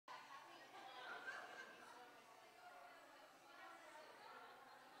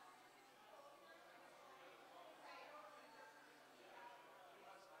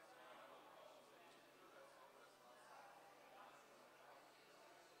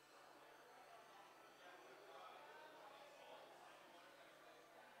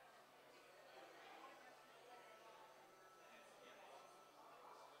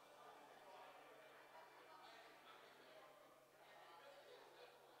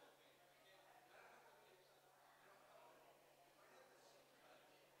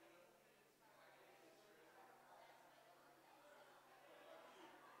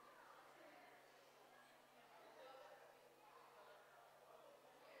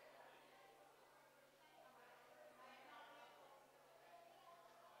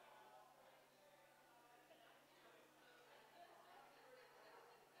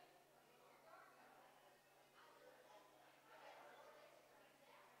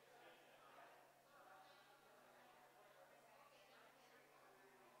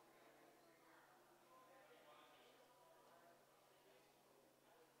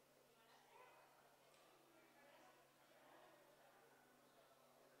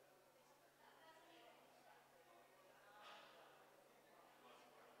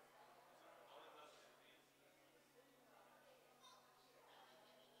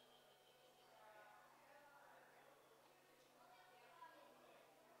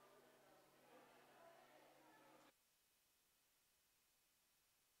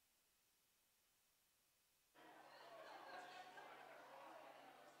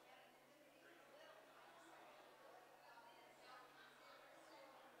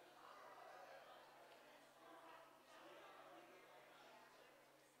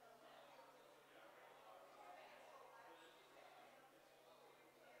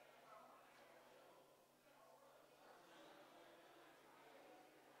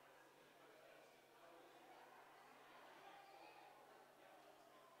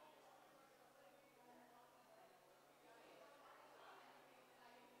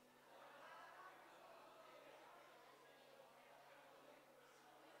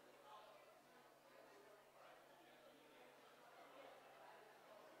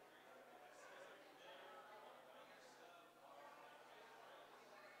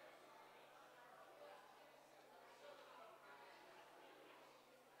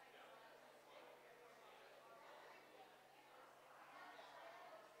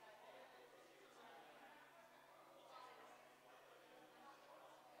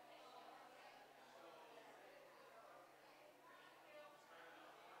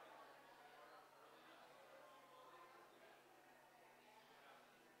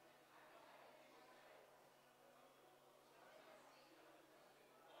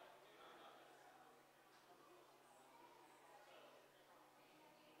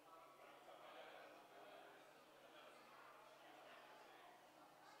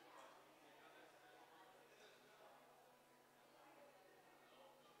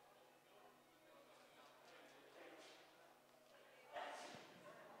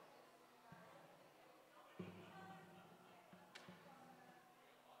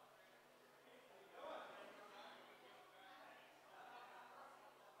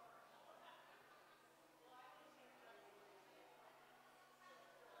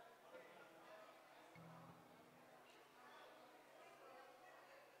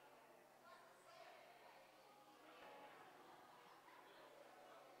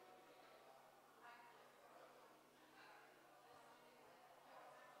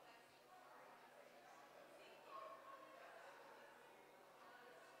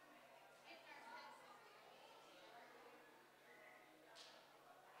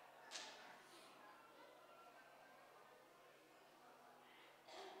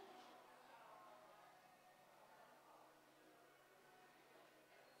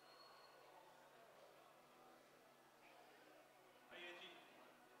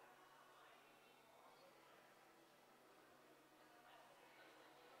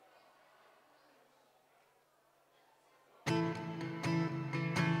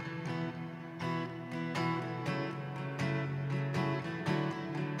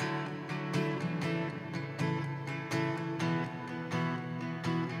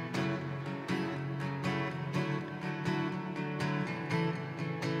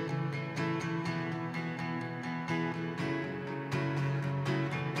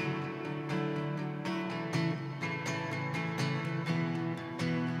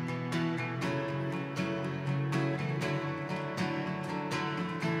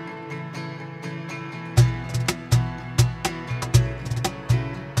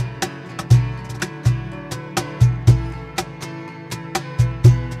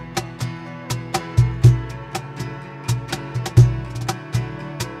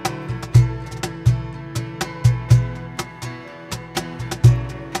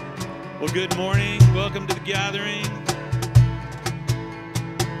Good morning. Welcome to the gathering.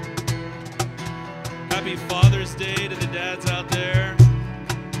 Happy Father's Day to the dads out there.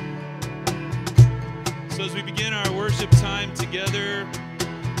 So as we begin our worship time together,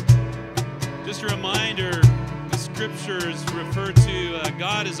 just a reminder, the scriptures refer to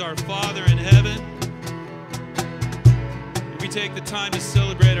God as our Father in heaven. We take the time to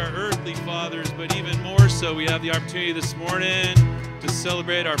celebrate our earthly fathers, but even more so, we have the opportunity this morning to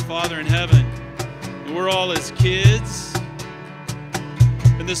celebrate our Father in heaven. And we're all his kids.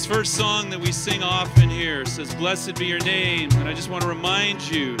 And this first song that we sing often here says, "Blessed be your name." And I just want to remind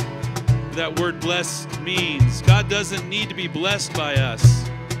you what that word blessed means. God doesn't need to be blessed by us.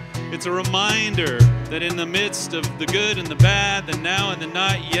 It's a reminder that in the midst of the good and the bad, the now and the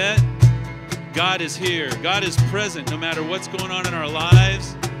not yet, God is here. God is present no matter what's going on in our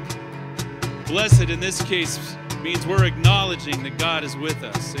lives. Blessed in this case means we're acknowledging that God is with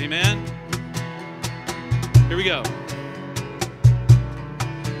us. Amen? Here we go.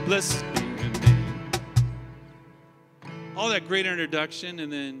 Blessed be your name. All that great introduction,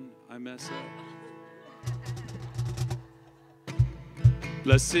 and then I mess up.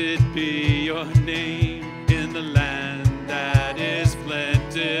 Blessed be your name in the land that is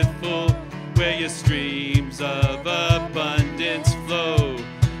plentiful, where your streams of abundance flow.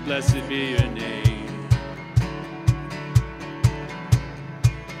 Blessed be your name.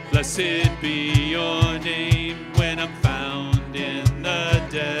 Blessed be your name when I'm found in the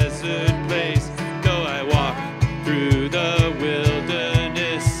desert place. Though I walk through the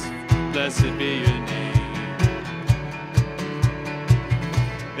wilderness, blessed be your name.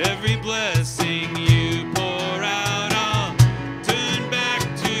 Every blessing you pour out, I'll turn back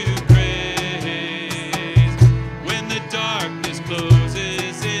to praise. When the darkness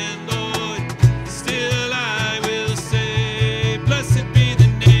closes in, Lord, still I will say, blessed be the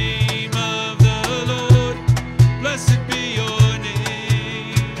name of the Lord. Blessed be your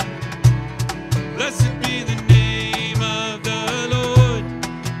name. Blessed be the name of the Lord.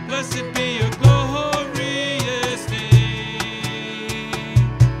 Blessed be your glorious name.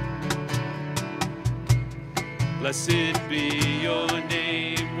 Blessed be your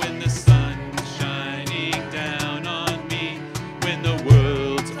name when the sun's shining down on me, when the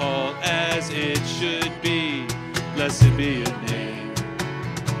world's all as it should be. Blessed be your name.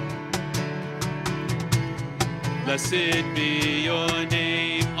 Blessed be your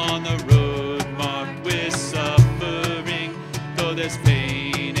name on the road marked with suffering, though there's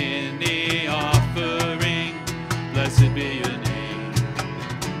pain in the offering. Blessed be your name.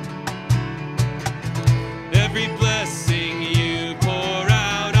 Every blessing you pour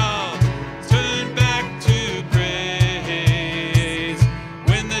out, I'll turn back to praise.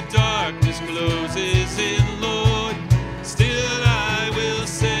 When the darkness closes in, Lord, still I will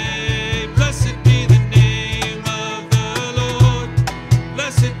say, blessed be the name of the Lord.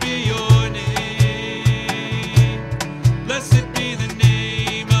 Blessed be your name. Blessed be the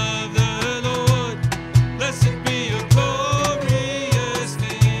name of the Lord. Blessed be your glorious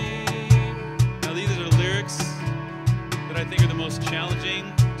name. Now these are the lyrics that I think are the most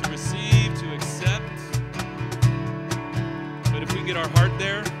challenging to receive, to accept. But if we get our heart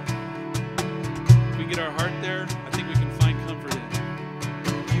there, I think we can find comfort in it.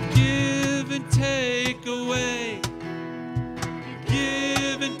 You give and take away. You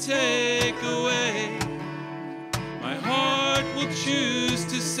give and take away. My heart will choose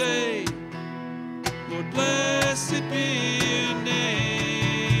to say, Lord, blessed be your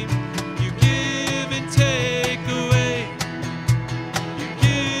name. You give and take away. You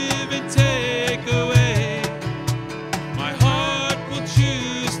give and take away. My heart will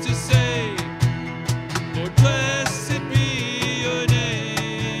choose to say, Lord, blessed be your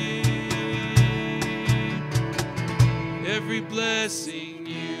name. Every blessing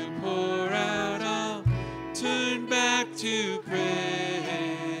you pour out, I'll turn back to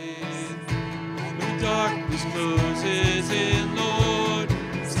praise. When the darkness closes in, Lord,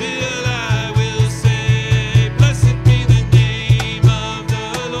 still I will say, blessed be the name of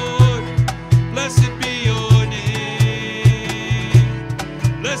the Lord. Blessed be your name.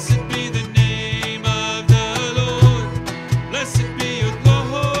 Blessed be the name of the Lord. Blessed be your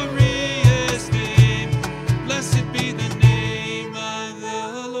glorious name. Blessed be the name of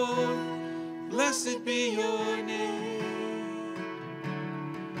the Lord. Blessed be your name.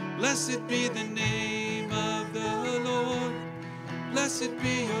 Blessed be the name of the Lord. Blessed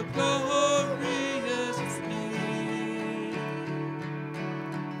be your glorious name.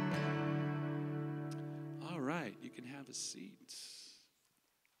 All right, you can have a seat.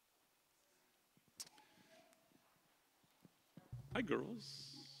 Hi, girls.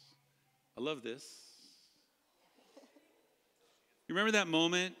 love this. You remember that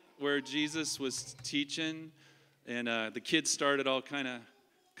moment where Jesus was teaching and the kids started all kind of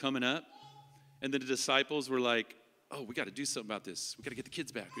coming up? And the disciples were like, oh, we got to do something about this. We got to get the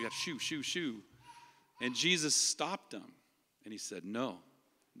kids back. We got to shoo. And Jesus stopped them. And he said, no,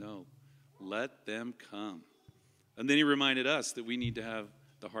 let them come. And then he reminded us that we need to have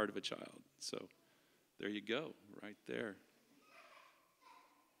the heart of a child. So there you go, right there.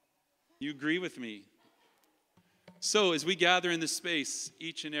 You agree with me? So as we gather in this space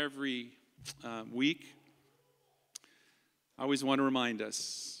each and every week, I always want to remind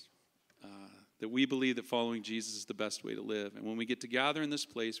us that we believe that following Jesus is the best way to live. And when we get to gather in this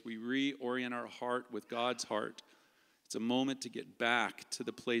place, we reorient our heart with God's heart. It's a moment to get back to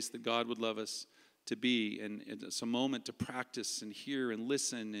the place that God would love us to be. And it's a moment to practice and hear and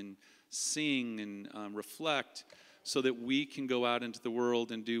listen and sing and reflect so that we can go out into the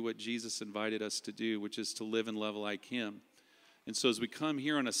world and do what Jesus invited us to do, which is to live and love like him. And so as we come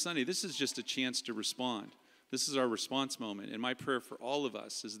here on a Sunday, this is just a chance to respond. This is our response moment. And my prayer for all of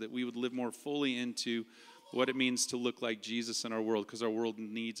us is that we would live more fully into what it means to look like Jesus in our world, because our world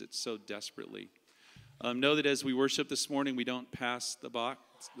needs it so desperately. Know that as we worship this morning, we don't pass the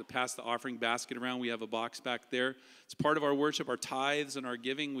offering basket around. We have a box back there. It's part of our worship, our tithes and our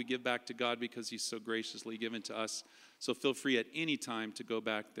giving. We give back to God because he's so graciously given to us. So feel free at any time to go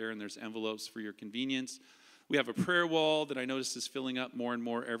back there, and there's envelopes for your convenience. We have a prayer wall that I notice is filling up more and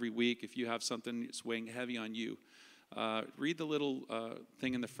more every week. If you have something that's weighing heavy on you, read the little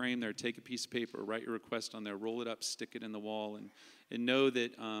thing in the frame there. Take a piece of paper, write your request on there, roll it up, stick it in the wall, and know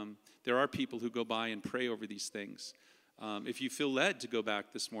that there are people who go by and pray over these things. If you feel led to go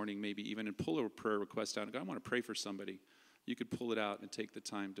back this morning, maybe even and pull a prayer request out and go, I want to pray for somebody, you could pull it out and take the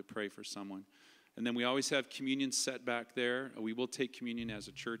time to pray for someone. And then we always have communion set back there. We will take communion as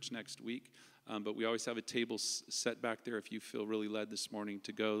a church next week. But we always have a table set back there. If you feel really led this morning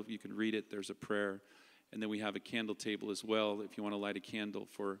to go, you can read it. There's a prayer. And then we have a candle table as well if you want to light a candle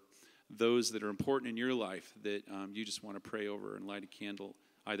for those that are important in your life that you just want to pray over and light a candle,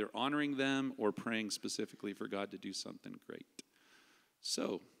 either honoring them or praying specifically for God to do something great.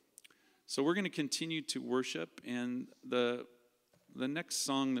 So we're going to continue to worship. And the next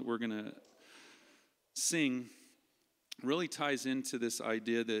song that we're going to sing really ties into this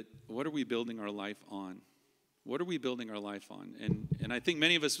idea that what are we building our life on? What are we building our life on? And I think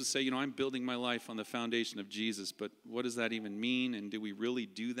many of us would say, I'm building my life on the foundation of Jesus, but what does that even mean? And do we really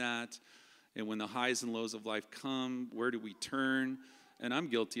do that? And when the highs and lows of life come, where do we turn? And I'm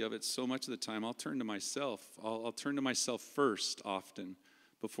guilty of it so much of the time. I'll turn to myself. I'll turn to myself first often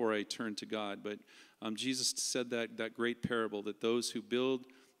before I turn to God. But Jesus said that great parable that those who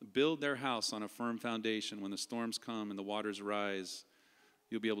build their house on a firm foundation, when the storms come and the waters rise,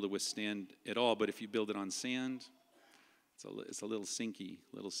 you'll be able to withstand it all. But if you build it on sand, it's a little sinky,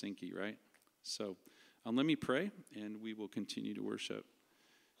 right? So let me pray, and we will continue to worship.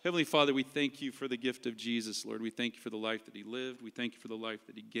 Heavenly Father, we thank you for the gift of Jesus, Lord. We thank you for the life that he lived. We thank you for the life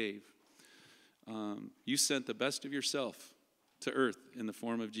that he gave. You sent the best of yourself to earth in the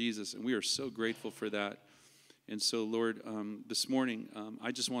form of Jesus, and we are so grateful for that. And so, Lord, this morning,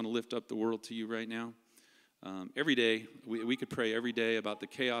 I just want to lift up the world to you right now. Every day, we could pray every day about the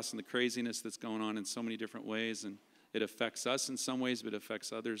chaos and the craziness that's going on in so many different ways. And it affects us in some ways, but it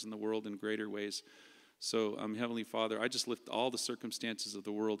affects others in the world in greater ways. So, Heavenly Father, I just lift all the circumstances of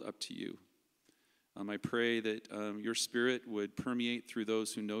the world up to you. I pray that your spirit would permeate through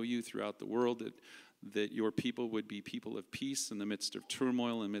those who know you throughout the world, that your people would be people of peace in the midst of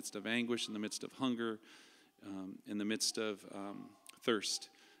turmoil, in the midst of anguish, in the midst of hunger, in the midst of thirst,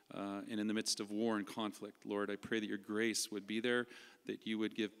 and in the midst of war and conflict. Lord, I pray that your grace would be there, that you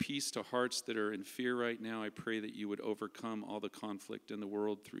would give peace to hearts that are in fear right now. I pray that you would overcome all the conflict in the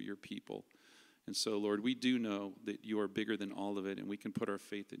world through your people. And so, Lord, we do know that you are bigger than all of it, and we can put our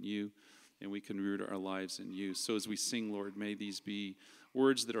faith in you, and we can root our lives in you. So as we sing, Lord, may these be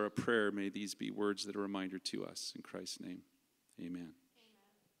words that are a prayer. May these be words that are a reminder to us. In Christ's name, amen.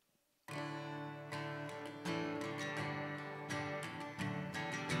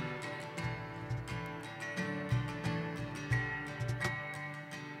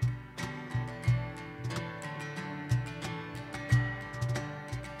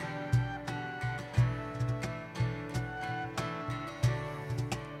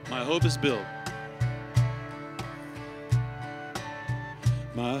 My hope is built.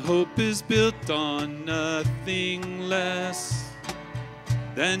 My hope is built on nothing less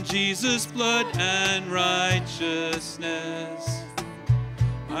than Jesus' blood and righteousness.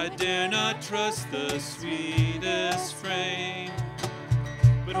 I dare not trust the sweetest frame,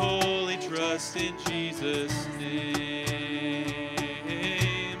 but wholly trust in Jesus' name.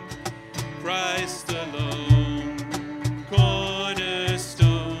 Christ alone,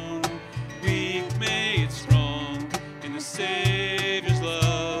 cornerstone, weak made strong in the Savior's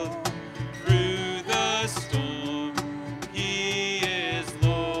love. Through the storm, He is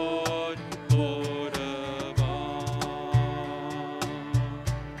Lord, Lord of all.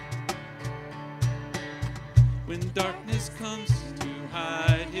 When darkness comes to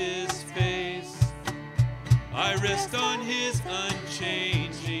hide His face, I rest on His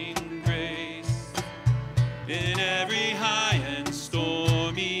unchanging grace. In every high and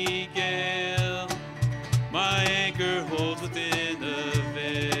stormy gale, my anchor holds within the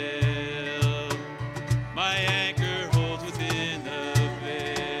veil. My anchor holds within the veil.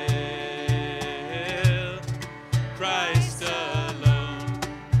 Christ alone,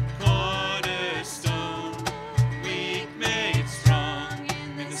 cornerstone, weak made strong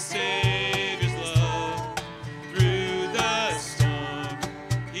in the Savior's love. Through the storm,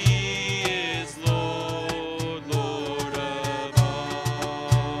 He is Lord, Lord of all.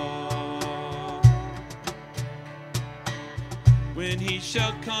 When He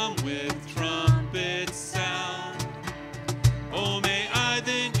shall come with trumpet sound, oh, may I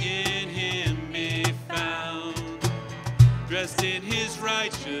then in Him be found, dressed in His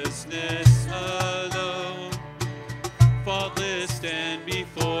righteousness alone, faultless stand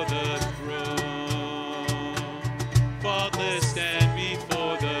before the throne, faultless stand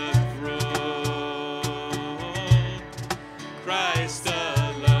before the throne. Christ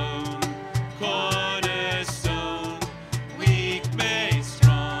alone, cornerstone, weak made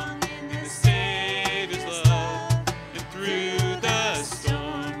strong in the Savior's love. And through the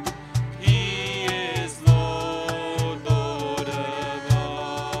storm, He is Lord, Lord of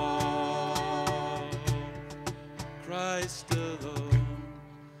all. Christ alone,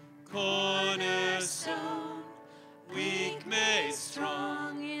 cornerstone, weak made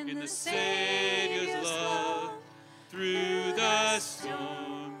strong in the Savior's love. Through the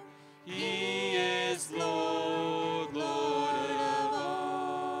storm, He is Lord, Lord of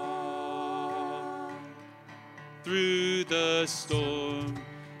all. Through the storm,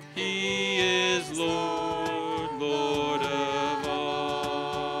 He is Lord, Lord of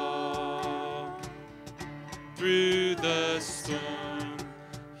all. Through the storm,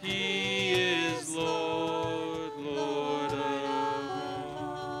 He is Lord, Lord of all.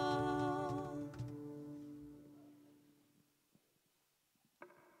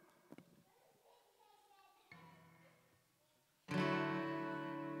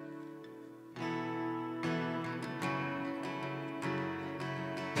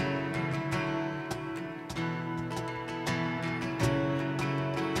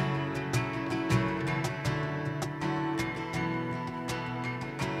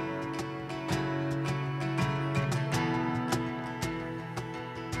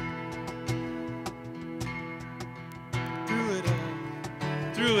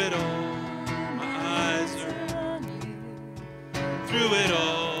 Through it all, my eyes are on you. Through it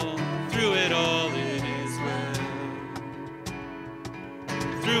all, it is well.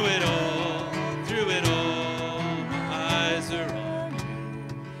 Through it all, my eyes are on you.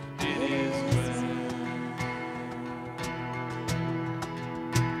 It is well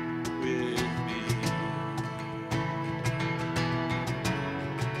with me.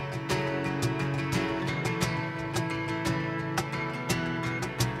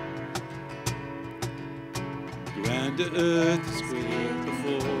 Grand earth is great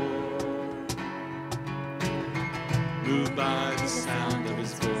before, moved by the sound of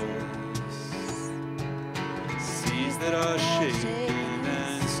His voice. Seas that are shaken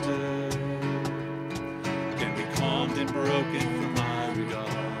and stirred can be calmed and broken from my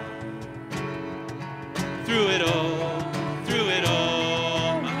regard. Through it all,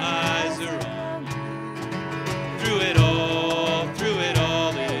 my eyes are on you. Through it all,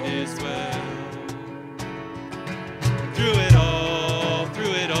 it is well. Through it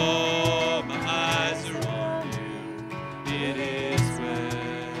all, my eyes are on you. It is well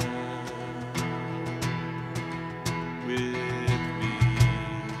with me.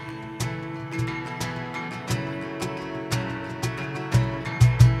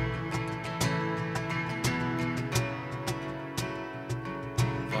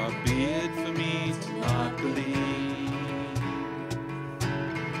 Far be it for me to not believe,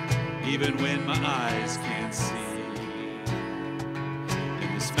 even when my eyes can't see.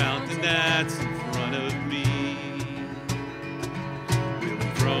 Fountain that's in front of me will be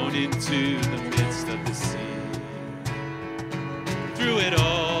thrown into the midst of the sea. Through it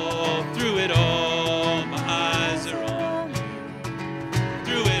all, my eyes are on you.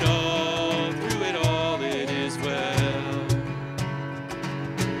 Through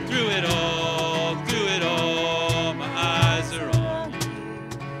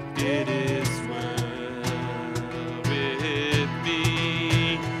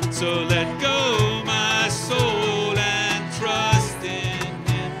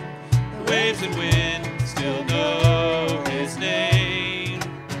waves and wind still know his name.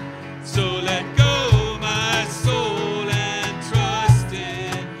 So let go, my soul, and trust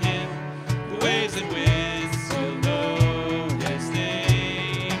in him. The waves and winds still know his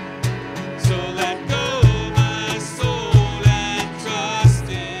name. So let go, my soul, and trust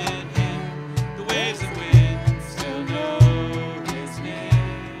in him. The waves and winds still know his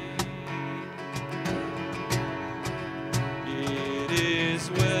name. It is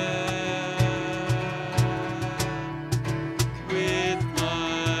well with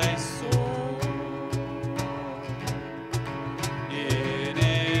my soul. It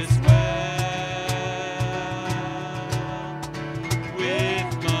is well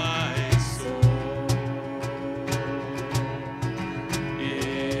with my soul.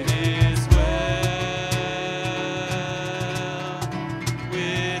 It is well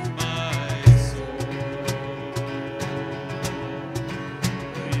with my soul.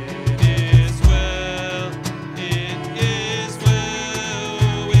 It is well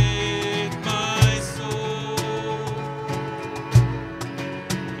with my soul.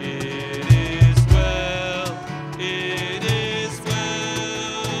 It is well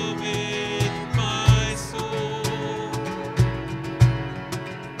with my soul.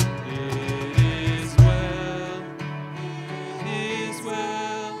 It is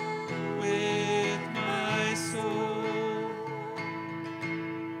well with my soul.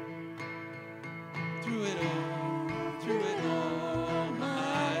 Through it all, my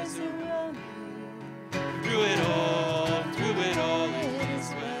eyes are on you. Through it all, it is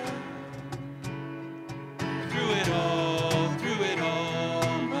well. Through it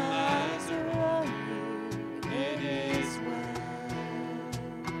all, my eyes are on you. It is well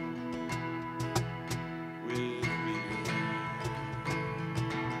with me.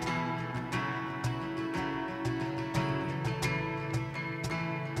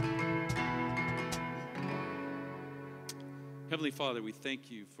 Heavenly Father, we thank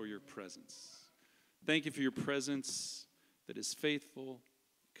you for your presence. Thank you for your presence that is faithful,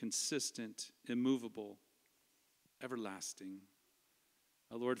 consistent, immovable, everlasting.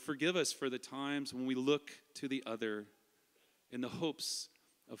 Lord, forgive us for the times when we look to the other in the hopes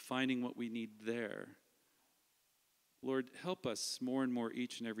of finding what we need there. Lord, help us more and more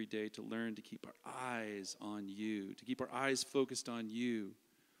each and every day to learn to keep our eyes on you, to keep our eyes focused on you,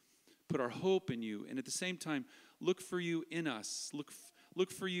 put our hope in you, and at the same time, look for you in us.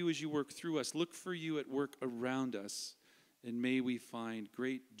 Look for you as you work through us. Look for you at work around us. And may we find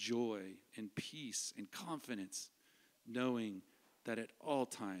great joy and peace and confidence, knowing that at all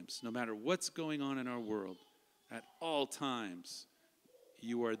times, no matter what's going on in our world, at all times,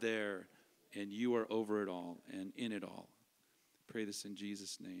 you are there and you are over it all and in it all. Pray this in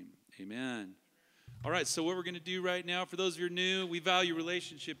Jesus' name. Amen. All right, so what we're going to do right now, for those of you who are new, we value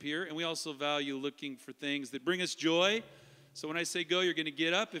relationship here, and we also value looking for things that bring us joy. So when I say go, you're going to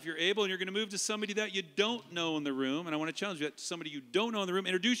get up if you're able, and you're going to move to somebody that you don't know in the room. And I want to challenge you to somebody you don't know in the room.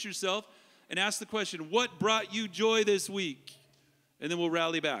 Introduce yourself and ask the question, what brought you joy this week? And then we'll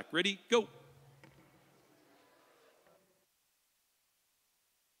rally back. Ready? Go.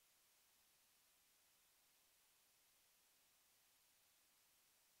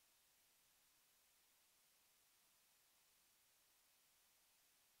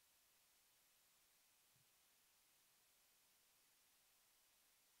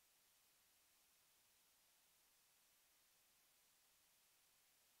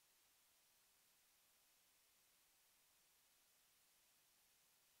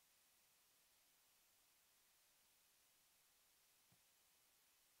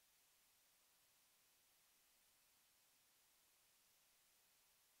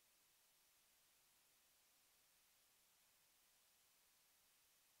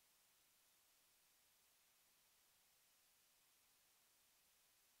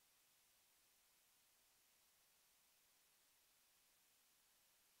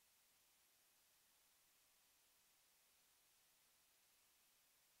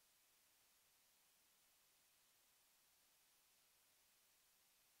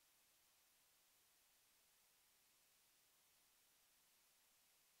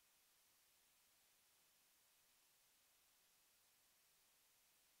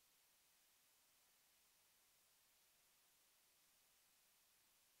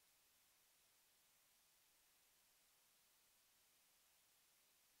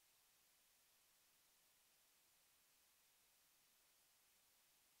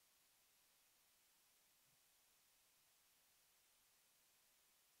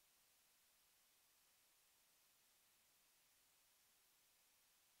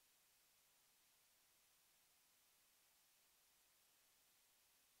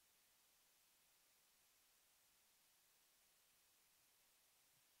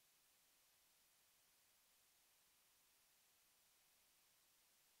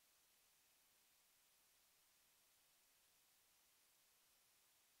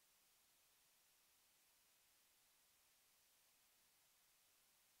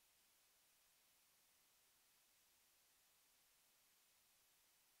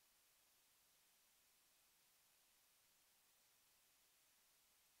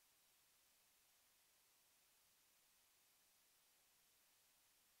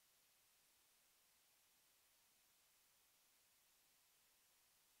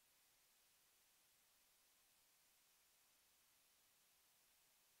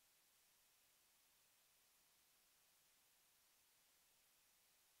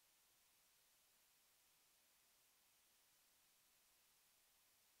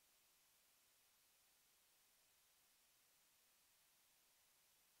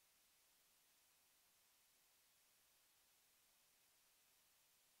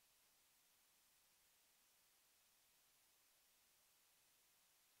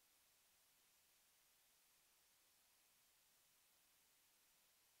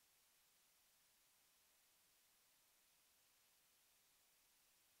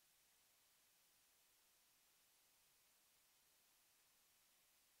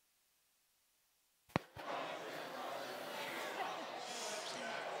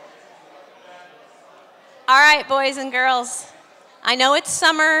 All right, boys and girls. I know it's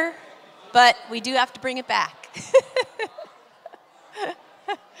summer, but we do have to bring it back.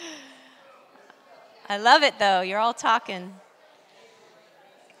 I love it, though. You're all talking.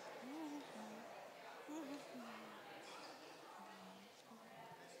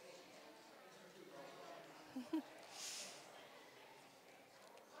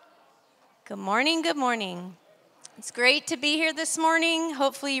 Good morning, good morning. It's great to be here this morning.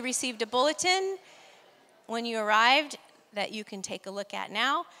 Hopefully you received a bulletin when you arrived that you can take a look at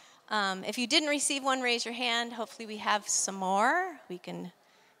now. If you didn't receive one, raise your hand. Hopefully we have some more. We can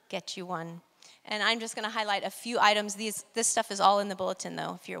get you one. And I'm just going to highlight a few items. This stuff is all in the bulletin,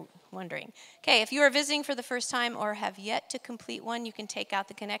 though, if you're wondering. Okay, if you are visiting for the first time or have yet to complete one, you can take out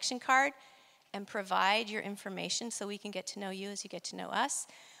the connection card and provide your information so we can get to know you as you get to know us.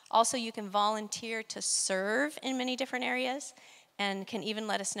 Also, you can volunteer to serve in many different areas and can even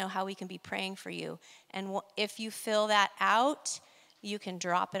let us know how we can be praying for you. And if you fill that out, you can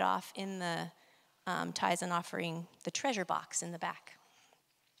drop it off in the tithes and offering, the treasure box in the back.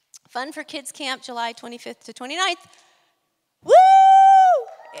 Fun for Kids Camp, July 25th to 29th. Woo!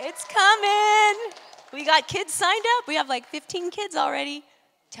 It's coming. We got kids signed up. We have like 15 kids already.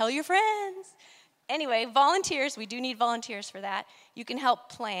 Tell your friends. Anyway, volunteers, we do need volunteers for that. You can help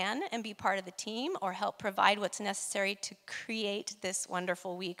plan and be part of the team or help provide what's necessary to create this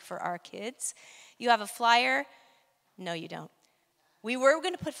wonderful week for our kids. You have a flyer? No, you don't. We were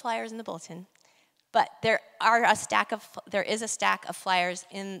going to put flyers in the bulletin, but there is a stack of flyers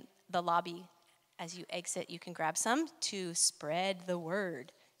in the lobby. As you exit, you can grab some to spread the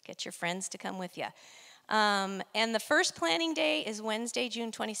word. Get your friends to come with you. And the first planning day is Wednesday,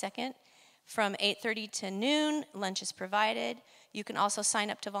 June 22nd. From 8:30 to noon, lunch is provided. You can also sign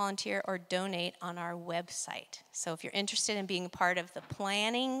up to volunteer or donate on our website. So if you're interested in being part of the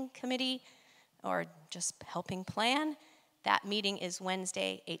planning committee or just helping plan, that meeting is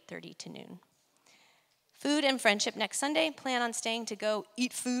Wednesday, 8:30 to noon. Food and friendship next Sunday. Plan on staying to go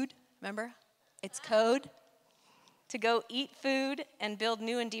eat food. Remember, it's code. To go eat food and build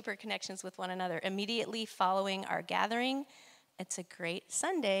new and deeper connections with one another immediately following our gathering. It's a great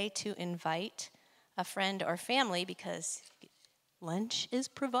Sunday to invite a friend or family because lunch is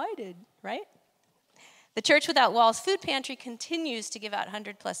provided, right? The Church Without Walls Food Pantry continues to give out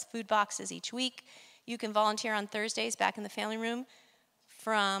 100+ food boxes each week. You can volunteer on Thursdays back in the family room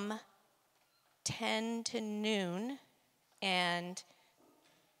from 10 to noon, and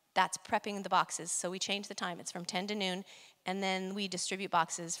that's prepping the boxes. So we change the time. It's from 10 to noon, and then we distribute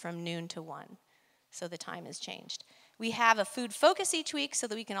boxes from noon to 1. So the time is changed. We have a food focus each week so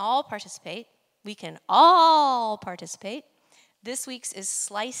that we can all participate. This week's is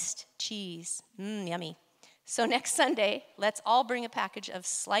sliced cheese. Yummy. So next Sunday, let's all bring a package of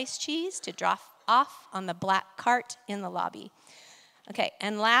sliced cheese to drop off on the black cart in the lobby. Okay,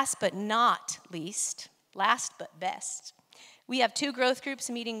 and last but best, we have 2 growth groups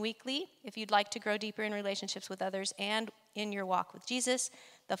meeting weekly. If you'd like to grow deeper in relationships with others and in your walk with Jesus,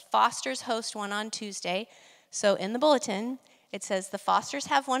 the Fosters host one on Tuesday. So in the bulletin, it says the Fosters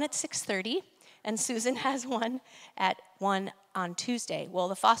have one at 6:30, and Susan has one at 1 on Tuesday. Well,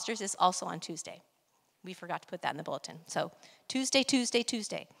 the Fosters is also on Tuesday. We forgot to put that in the bulletin. So Tuesday.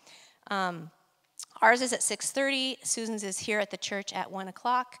 Ours is at 6:30. Susan's is here at the church at 1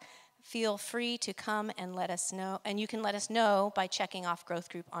 o'clock. Feel free to come and let us know. And you can let us know by checking off growth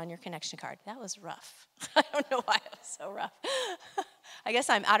group on your connection card. That was rough. I don't know why it was so rough. I guess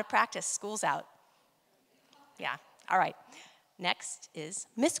I'm out of practice. School's out. Yeah. All right. Next is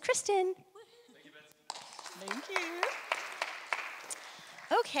Miss Kristen. Thank you.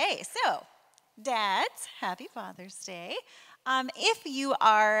 Okay, so dads, happy Father's Day. If you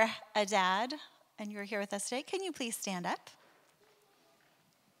are a dad and you're here with us today, can you please stand up?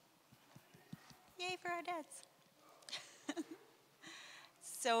 Yay for our dads.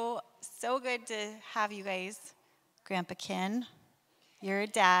 So good to have you guys. Grandpa Ken, you're a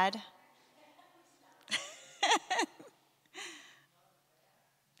dad.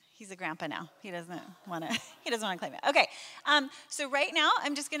 He's a grandpa now. He doesn't want to claim it. Okay. So right now,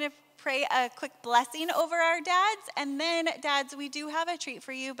 I'm just going to pray a quick blessing over our dads. And then, dads, we do have a treat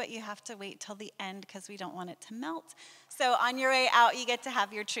for you, but you have to wait till the end because we don't want it to melt. So on your way out, you get to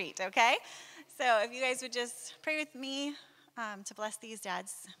have your treat, okay? So if you guys would just pray with me to bless these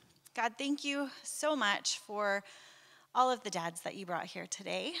dads. God, thank you so much for all of the dads that you brought here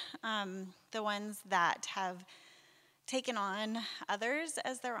today, the ones that have taken on others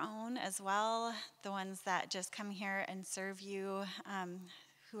as their own as well, the ones that just come here and serve you,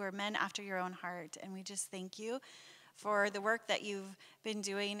 who are men after your own heart. And we just thank you for the work that you've been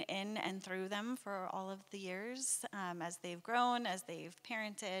doing in and through them for all of the years as they've grown, as they've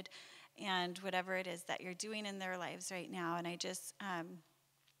parented, and whatever it is that you're doing in their lives right now. And I just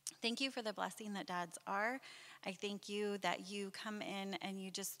thank you for the blessing that dads are. I thank you that you come in and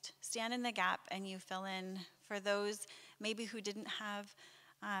you just stand in the gap and you fill in for those maybe who didn't have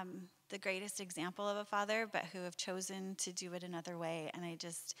the greatest example of a father, but who have chosen to do it another way. And I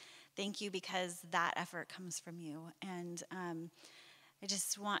just thank you because that effort comes from you. And I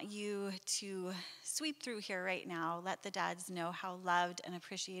just want you to sweep through here right now. Let the dads know how loved and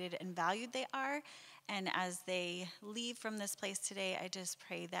appreciated and valued they are. And as they leave from this place today, I just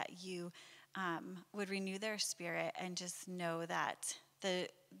pray that you would renew their spirit and just know that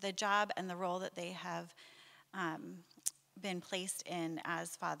the job and the role that they have been placed in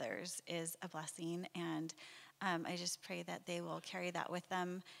as fathers is a blessing. And I just pray that they will carry that with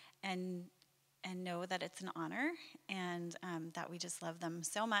them and know that it's an honor, and that we just love them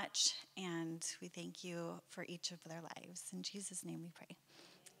so much, and we thank you for each of their lives. In Jesus' name we pray.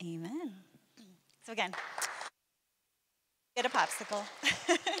 Amen. So again, get a popsicle.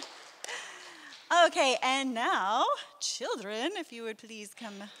 Okay, and now, children, if you would please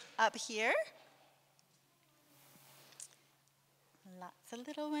come up here. Lots of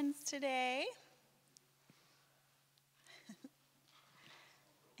little ones today.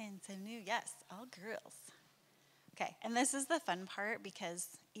 And some new, yes, all girls. Okay, and this is the fun part because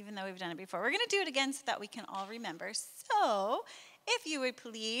even though we've done it before, we're going to do it again so that we can all remember. So if you would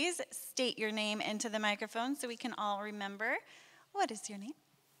please state your name into the microphone so we can all remember. What is your name?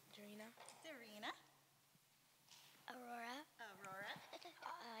 Serena. Serena. Aurora.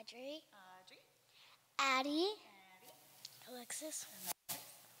 Audrey. Audrey. Addie. Alexis.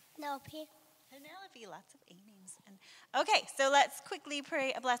 Penelope. Penelope, lots of A names. And okay, so let's quickly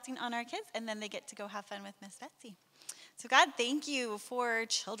pray a blessing on our kids, and then they get to go have fun with Miss Betsy. So God, thank you for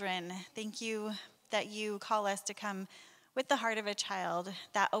children. Thank you that you call us to come with the heart of a child,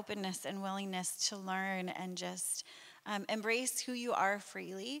 that openness and willingness to learn and just embrace who you are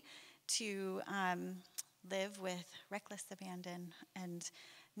freely, to live with reckless abandon and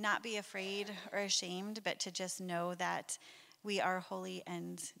not be afraid or ashamed, but to just know that we are holy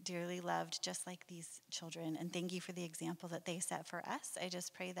and dearly loved, just like these children. And thank you for the example that they set for us. I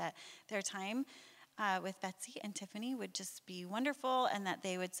just pray that their time with Betsy and Tiffany would just be wonderful, and that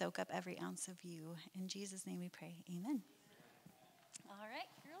they would soak up every ounce of you. In Jesus' name we pray. Amen. All right,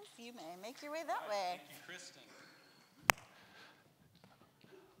 girls, you may make your way that way. Thank you, Kristen.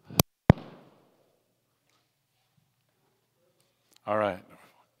 All right,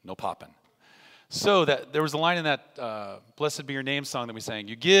 no popping. So that there was a line in that "Blessed Be Your Name" song that we sang.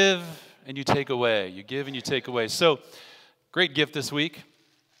 You give and you take away. You give and you take away. So, great gift this week.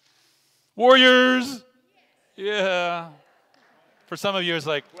 Warriors! Yeah. For some of you, it's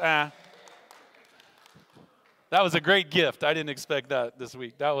like, That was a great gift. I didn't expect that this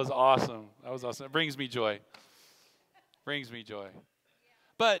week. That was awesome. That was awesome. It brings me joy. Brings me joy.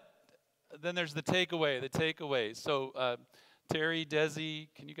 But then there's the takeaway. So, Terry, Desi,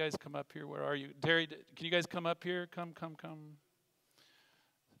 can you guys come up here? Where are you? Terry, can you guys come up here? Come.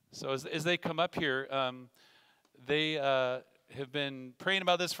 So as they come up here, they have been praying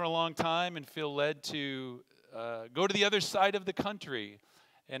about this for a long time and feel led to go to the other side of the country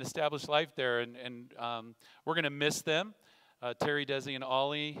and establish life there. And we're going to miss them, Terry, Desi, and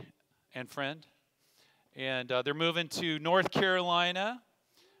Ollie, and friend. And they're moving to North Carolina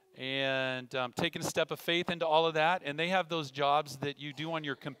and taking a step of faith into all of that. And they have those jobs that you do on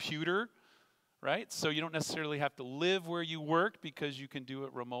your computer, right? So you don't necessarily have to live where you work because you can do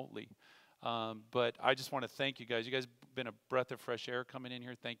it remotely. But I just want to thank you guys. You guys have been a breath of fresh air coming in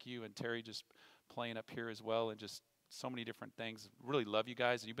here. Thank you. And Terry just playing up here as well, and just so many different things. Really love you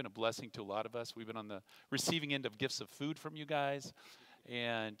guys. You've been a blessing to a lot of us. We've been on the receiving end of gifts of food from you guys.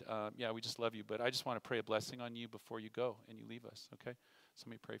 And we just love you. But I just want to pray a blessing on you before you go and you leave us, okay? So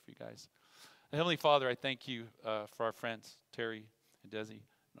let me pray for you guys. Heavenly Father, I thank you for our friends, Terry and Desi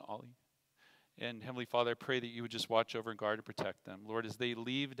and Ollie. And Heavenly Father, I pray that you would just watch over and guard and protect them. Lord, as they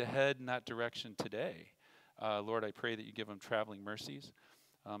leave to head in that direction today, Lord, I pray that you give them traveling mercies.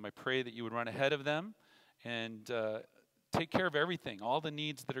 I pray that you would run ahead of them and take care of everything, all the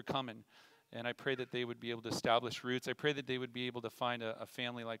needs that are coming. And I pray that they would be able to establish roots. I pray that they would be able to find a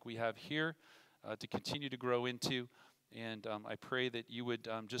family like we have here to continue to grow into. And I pray that you would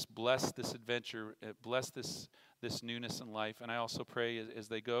just bless this adventure, bless this newness in life. And I also pray as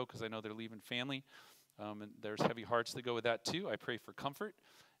they go, because I know they're leaving family, and there's heavy hearts that go with that too. I pray for comfort,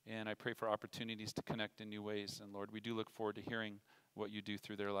 and I pray for opportunities to connect in new ways. And Lord, we do look forward to hearing what you do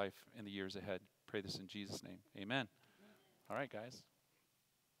through their life in the years ahead. Pray this in Jesus' name. Amen. All right, guys.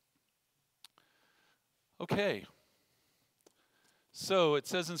 Okay. So it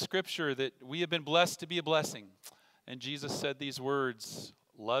says in Scripture that we have been blessed to be a blessing. And Jesus said these words,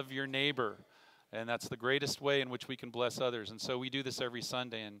 love your neighbor. And that's the greatest way in which we can bless others. And so we do this every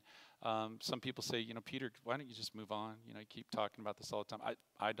Sunday. And some people say, Peter, why don't you just move on? You keep talking about this all the time.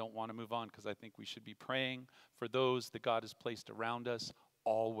 I don't want to move on because I think we should be praying for those that God has placed around us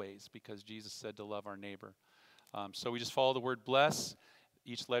always, because Jesus said to love our neighbor. So we just follow the word bless.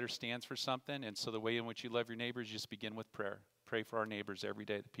 Each letter stands for something. And so the way in which you love your neighbors, you just begin with prayer. Pray for our neighbors every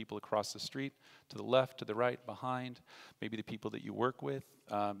day, the people across the street, to the left, to the right, behind, maybe the people that you work with.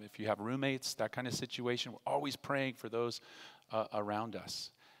 If you have roommates, that kind of situation, we're always praying for those around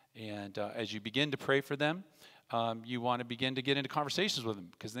us. And as you begin to pray for them, you want to begin to get into conversations with them,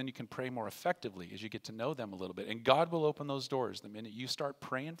 because then you can pray more effectively as you get to know them a little bit. And God will open those doors. The minute you start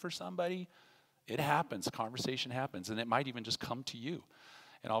praying for somebody, it happens. Conversation happens. And it might even just come to you.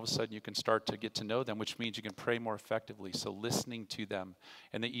 And all of a sudden you can start to get to know them, which means you can pray more effectively. So listening to them.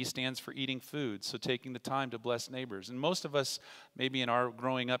 And the E stands for eating food. So taking the time to bless neighbors. And most of us, maybe in our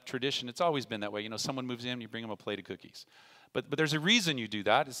growing up tradition, it's always been that way. Someone moves in, you bring them a plate of cookies. But there's a reason you do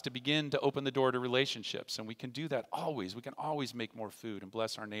that. It's to begin to open the door to relationships. And we can do that always. We can always make more food and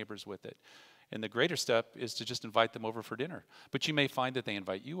bless our neighbors with it. And the greater step is to just invite them over for dinner. But you may find that they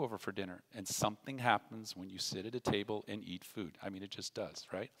invite you over for dinner, and something happens when you sit at a table and eat food. I mean, it just does,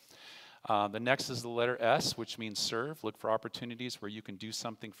 right? The next is the letter S, which means serve. Look for opportunities where you can do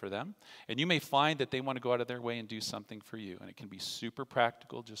something for them. And you may find that they want to go out of their way and do something for you. And it can be super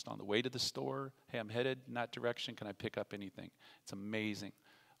practical, just on the way to the store. Hey, I'm headed in that direction. Can I pick up anything? It's amazing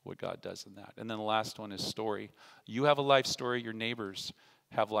what God does in that. And then the last one is story. You have a life story. Your neighbors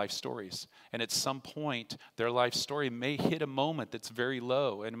have life stories. And at some point, their life story may hit a moment that's very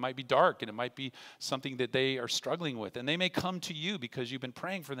low, and it might be dark, and it might be something that they are struggling with. And they may come to you because you've been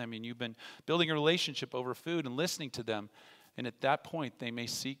praying for them, and you've been building a relationship over food and listening to them. And at that point, they may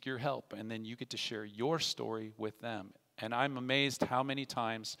seek your help, and then you get to share your story with them. And I'm amazed how many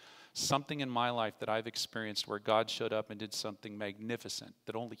times something in my life that I've experienced where God showed up and did something magnificent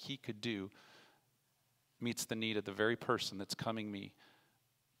that only He could do meets the need of the very person that's coming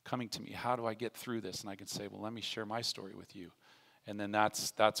to me. How do I get through this? And I can say, well, let me share my story with you. And then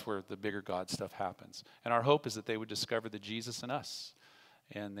that's where the bigger God stuff happens. And our hope is that they would discover the Jesus in us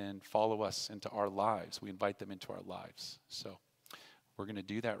and then follow us into our lives. We invite them into our lives. So we're going to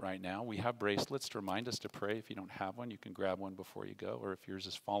do that right now. We have bracelets to remind us to pray. If you don't have one, you can grab one before you go, or if yours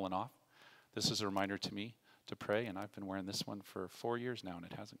has fallen off. This is a reminder to me to pray, and I've been wearing this one for 4 years now, and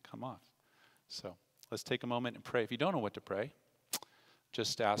it hasn't come off. So let's take a moment and pray. If you don't know what to pray,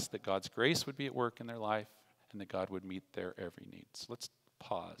 just ask that God's grace would be at work in their life and that God would meet their every need. So let's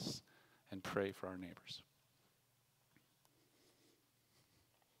pause and pray for our neighbors.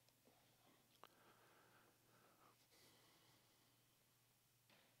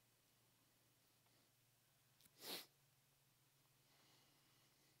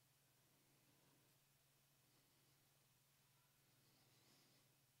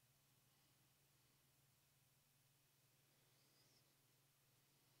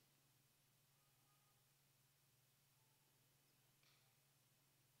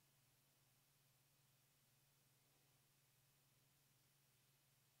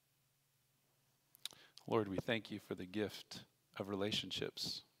 Lord, we thank you for the gift of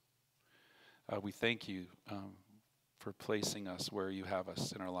relationships. We thank you for placing us where you have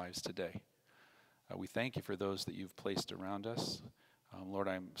us in our lives today. We thank you for those that you've placed around us. Lord,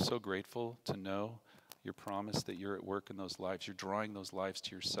 I'm so grateful to know your promise that you're at work in those lives. You're drawing those lives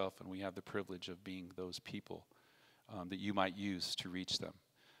to yourself, and we have the privilege of being those people that you might use to reach them.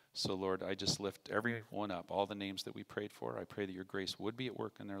 So, Lord, I just lift everyone up, all the names that we prayed for. I pray that your grace would be at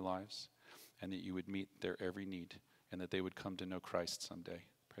work in their lives, and that you would meet their every need, and that they would come to know Christ someday.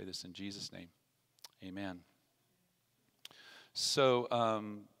 Pray this in Jesus' name. Amen. So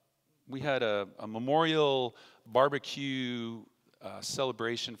we had a memorial barbecue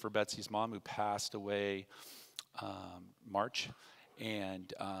celebration for Betsy's mom, who passed away March.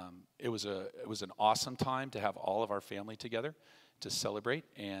 And it was an awesome time to have all of our family together to celebrate.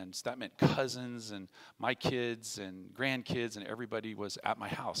 And so that meant cousins and my kids and grandkids, and everybody was at my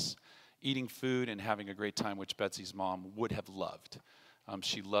house, eating food and having a great time, which Betsy's mom would have loved.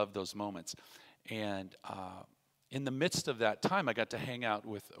 She loved those moments. And in the midst of that time, I got to hang out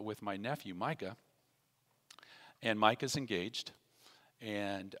with my nephew, Micah. And Micah's engaged.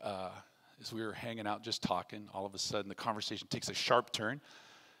 And as we were hanging out just talking, all of a sudden the conversation takes a sharp turn.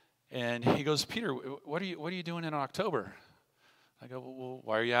 And he goes, Peter, what are you doing in October? I go, well,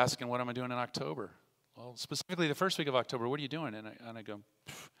 why are you asking what am I doing in October? well, specifically the first week of October, what are you doing? And I go,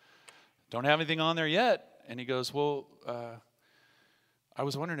 don't have anything on there yet. And he goes, well, I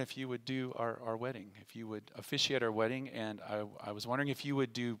was wondering if you would do our wedding, if you would officiate our wedding, and I was wondering if you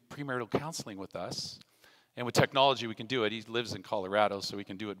would do premarital counseling with us. And with technology, we can do it. He lives in Colorado, so we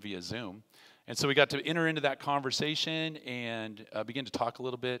can do it via Zoom. And so we got to enter into that conversation and begin to talk a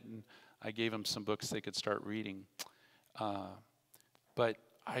little bit, and I gave him some books they could start reading. But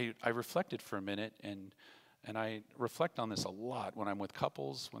I reflected for a minute, and I reflect on this a lot when I'm with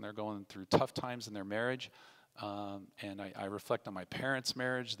couples, when they're going through tough times in their marriage. And I reflect on my parents'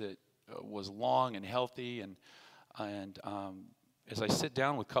 marriage that was long and healthy, and as I sit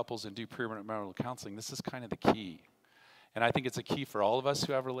down with couples and do premarital counseling, this is kind of the key. And I think it's a key for all of us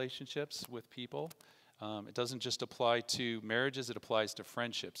who have relationships with people. It doesn't just apply to marriages, it applies to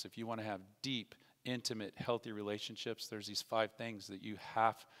friendships. If you want to have deep, intimate, healthy relationships, there's these 5 things that you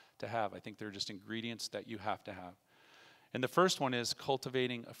have to have. I think they're just ingredients that you have to have. And the first one is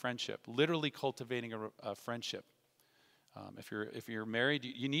cultivating a friendship, literally cultivating a friendship. If you're married,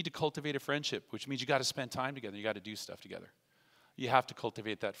 you need to cultivate a friendship, which means you got to spend time together. You got to do stuff together. You have to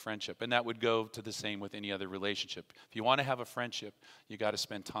cultivate that friendship, and that would go to the same with any other relationship. If you want to have a friendship, you got to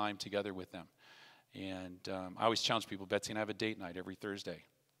spend time together with them. And I always challenge people. Betsy and I have a date night every Thursday.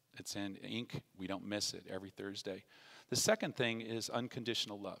 It's in ink. We don't miss it every Thursday. The second thing is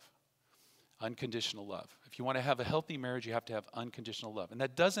unconditional love. Unconditional love. If you want to have a healthy marriage, you have to have unconditional love. And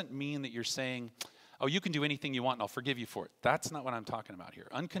that doesn't mean that you're saying, oh, you can do anything you want and I'll forgive you for it. That's not what I'm talking about here.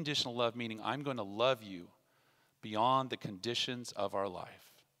 Unconditional love meaning I'm going to love you beyond the conditions of our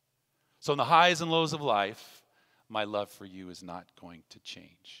life. So in the highs and lows of life, my love for you is not going to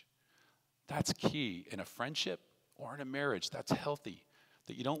change. That's key in a friendship or in a marriage. That's healthy.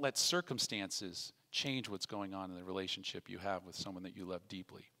 That you don't let circumstances change what's going on in the relationship you have with someone that you love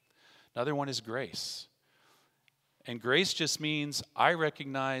deeply. Another one is grace. And grace just means I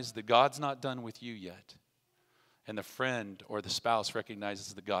recognize that God's not done with you yet. And the friend or the spouse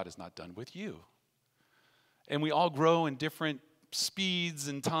recognizes that God is not done with you. And we all grow in different speeds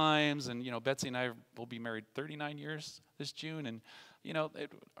and times. And, Betsy and I will be married 39 years this June. And,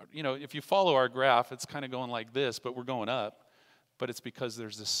 if you follow our graph, it's kind of going like this, but we're going up. But it's because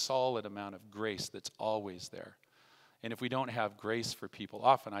there's this solid amount of grace that's always there. And if we don't have grace for people,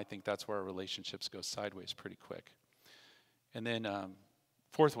 often I think that's where our relationships go sideways pretty quick. And then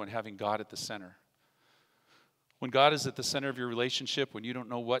fourth one, having God at the center. When God is at the center of your relationship, when you don't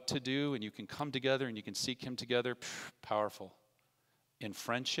know what to do and you can come together and you can seek Him together, powerful. In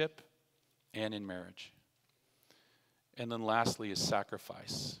friendship and in marriage. And then lastly is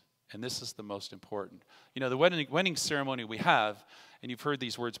sacrifice. And this is the most important. The wedding ceremony we have, and you've heard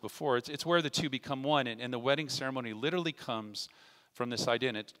these words before, it's where the two become one. And the wedding ceremony literally comes from this idea,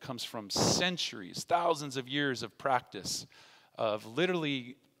 and it comes from centuries, thousands of years of practice of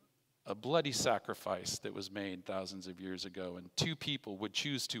literally a bloody sacrifice that was made thousands of years ago. And 2 people would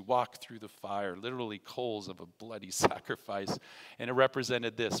choose to walk through the fire, literally coals of a bloody sacrifice. And it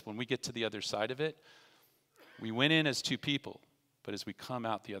represented this. When we get to the other side of it, we went in as 2 people. But as we come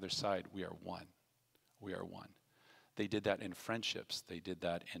out the other side, we are one. We are one. They did that in friendships. They did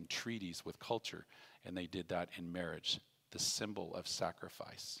that in treaties with culture. And they did that in marriage, the symbol of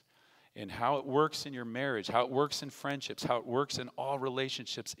sacrifice. And how it works in your marriage, how it works in friendships, how it works in all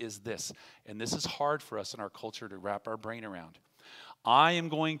relationships is this. And this is hard for us in our culture to wrap our brain around. I am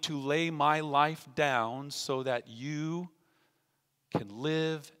going to lay my life down so that you can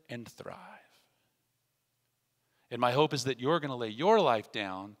live and thrive. And my hope is that you're going to lay your life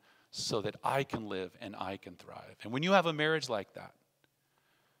down so that I can live and I can thrive. And when you have a marriage like that,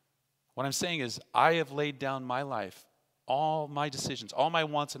 what I'm saying is I have laid down my life, all my decisions, all my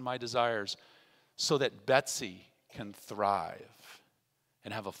wants and my desires, so that Betsy can thrive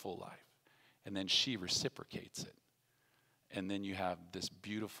and have a full life. And then she reciprocates it. And then you have this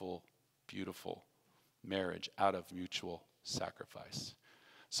beautiful, beautiful marriage out of mutual sacrifice.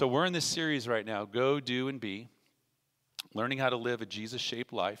 So we're in this series right now, Go, Do, and Be, learning how to live a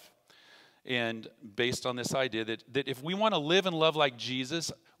Jesus-shaped life. And based on this idea that if we want to live and love like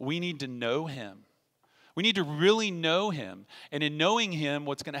Jesus, we need to know Him. We need to really know Him. And in knowing Him,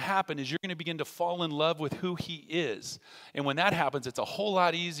 what's going to happen is you're going to begin to fall in love with who He is. And when that happens, it's a whole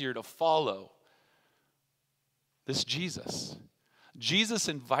lot easier to follow this Jesus. Jesus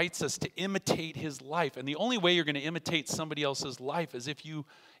invites us to imitate His life. And the only way you're going to imitate somebody else's life is if you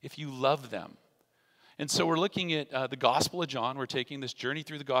love them. And so we're looking at the Gospel of John. We're taking this journey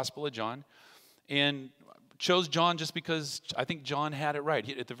through the Gospel of John. And chose John just because I think John had it right.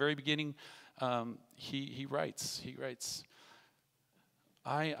 At the very beginning, he writes,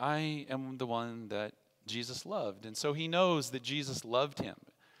 I am the one that Jesus loved. And so he knows that Jesus loved him.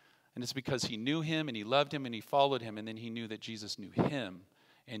 And it's because he knew him and he loved him and he followed him. And then he knew that Jesus knew him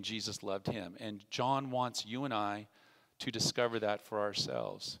and Jesus loved him. And John wants you and I to discover that for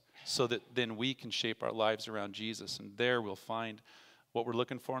ourselves so that then we can shape our lives around Jesus. And there we'll find what we're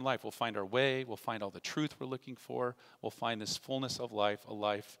looking for in life. We'll find our way. We'll find all the truth we're looking for. We'll find this fullness of life, a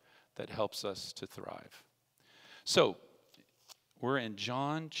life that helps us to thrive. So we're in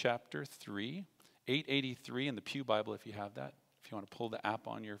John chapter 3, 883 in the Pew Bible if you have that, if you want to pull the app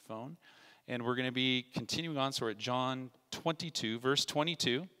on your phone. And we're going to be continuing on. So we're at John 22, verse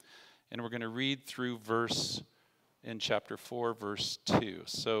 22. And we're going to read through verse in chapter 4, verse 2.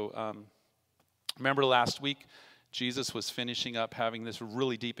 So remember last week, Jesus was finishing up having this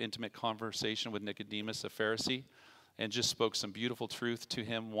really deep, intimate conversation with Nicodemus, a Pharisee, and just spoke some beautiful truth to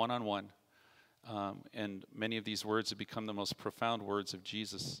him one-on-one. And many of these words have become the most profound words of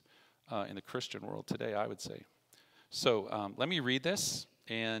Jesus in the Christian world today, I would say. So let me read this,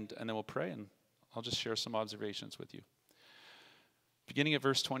 and then we'll pray, and I'll just share some observations with you. Beginning at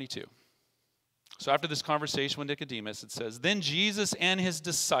verse 22. So after this conversation with Nicodemus, it says, "Then Jesus and his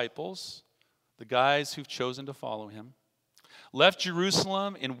disciples," the guys who've chosen to follow him, "left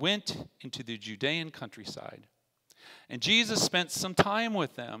Jerusalem and went into the Judean countryside. And Jesus spent some time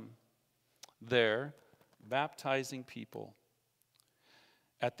with them there, baptizing people.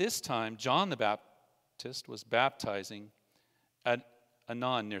 At this time, John the Baptist was baptizing at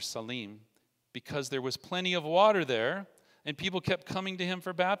Anon near Salim because there was plenty of water there, and people kept coming to him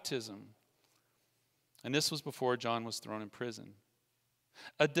for baptism. And this was before John was thrown in prison.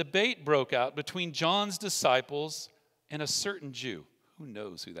 A debate broke out between John's disciples and a certain Jew. Who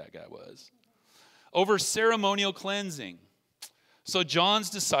knows who that guy was? Over ceremonial cleansing. So John's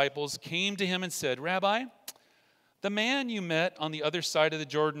disciples came to him and said, 'Rabbi, the man you met on the other side of the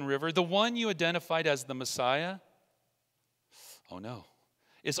Jordan River, the one you identified as the Messiah, oh no,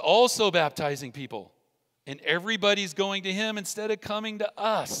 is also baptizing people, and everybody's going to him instead of coming to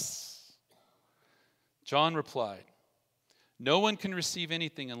us.' John replied, 'No one can receive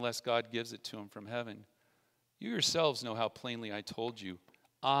anything unless God gives it to him from heaven. You yourselves know how plainly I told you,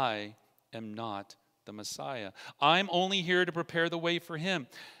 I am not the Messiah. I'm only here to prepare the way for him.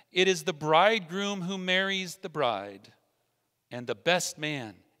 It is the bridegroom who marries the bride, and the best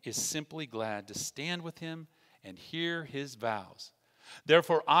man is simply glad to stand with him and hear his vows.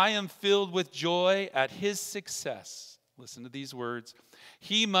 Therefore, I am filled with joy at his success.'" Listen to these words.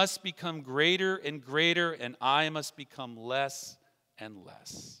 "He must become greater and greater, and I must become less and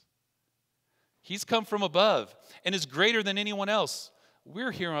less. He's come from above and is greater than anyone else.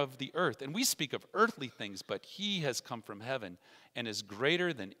 We're here of the earth, and we speak of earthly things, but he has come from heaven and is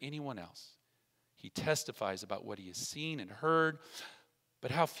greater than anyone else. He testifies about what he has seen and heard,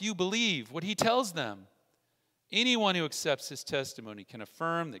 but how few believe what he tells them. Anyone who accepts his testimony can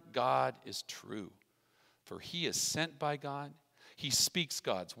affirm that God is true, for he is sent by God. He speaks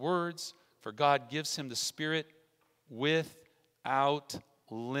God's words, for God gives him the Spirit without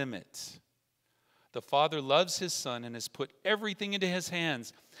limit. The Father loves his Son and has put everything into his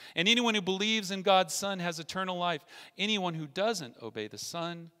hands. And anyone who believes in God's Son has eternal life. Anyone who doesn't obey the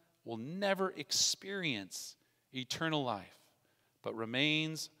Son will never experience eternal life, but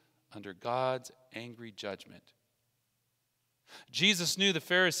remains under God's angry judgment." Jesus knew the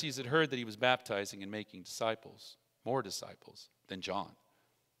Pharisees had heard that he was baptizing and making disciples, more disciples than John.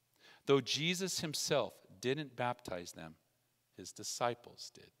 Though Jesus himself didn't baptize them, his disciples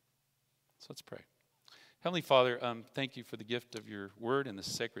did. So let's pray. Heavenly Father, thank you for the gift of your word and the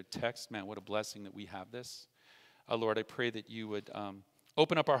sacred text. Man, what a blessing that we have this. Lord, I pray that you would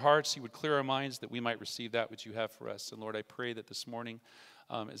open up our hearts, you would clear our minds, that we might receive that which you have for us. And Lord, I pray that this morning,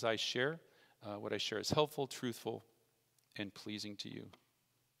 as I share, what I share is helpful, truthful, and pleasing to you.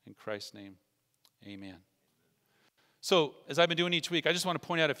 In Christ's name, amen. So, as I've been doing each week, I just want to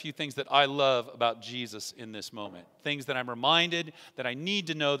point out a few things that I love about Jesus in this moment. Things that I'm reminded that I need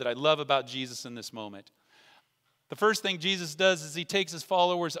to know that I love about Jesus in this moment. The first thing Jesus does is he takes his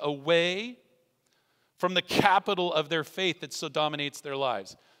followers away from the capital of their faith that so dominates their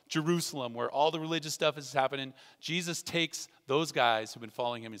lives. Jerusalem, where all the religious stuff is happening. Jesus takes those guys who've been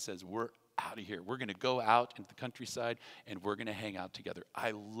following him and says, "We're out of here. We're going to go out into the countryside and we're going to hang out together."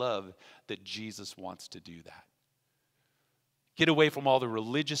 I love that Jesus wants to do that. Get away from all the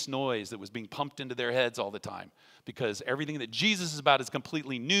religious noise that was being pumped into their heads all the time, because everything that Jesus is about is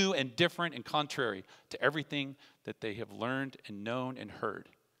completely new and different and contrary to everything that they have learned and known and heard.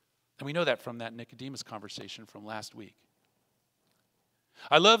 And we know that from that Nicodemus conversation from last week.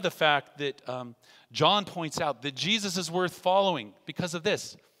 I love the fact that John points out that Jesus is worth following because of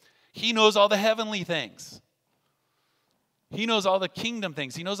this. He knows all the heavenly things. He knows all the kingdom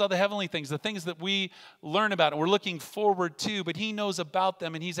things. He knows all the heavenly things, the things that we learn about and we're looking forward to, but he knows about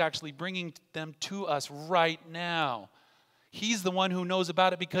them and he's actually bringing them to us right now. He's the one who knows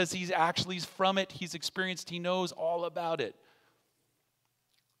about it because he's from it. He's experienced, he knows all about it.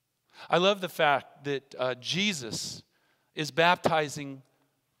 I love the fact that Jesus is baptizing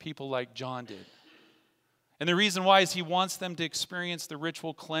people like John did. And the reason why is he wants them to experience the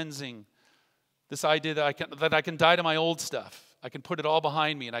ritual cleansing. This idea that I can die to my old stuff. I can put it all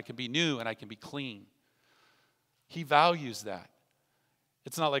behind me and I can be new and I can be clean. He values that.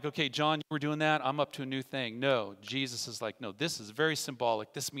 It's not like, okay, John, you were doing that. I'm up to a new thing. No, Jesus is like, no, this is very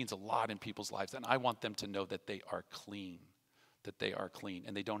symbolic. This means a lot in people's lives. And I want them to know that they are clean. That they are clean.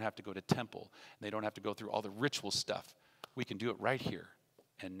 And they don't have to go to temple. And they don't have to go through all the ritual stuff. We can do it right here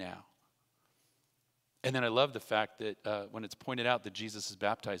and now. And then I love the fact that when it's pointed out that Jesus is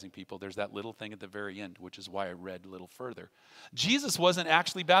baptizing people, there's that little thing at the very end, which is why I read a little further. Jesus wasn't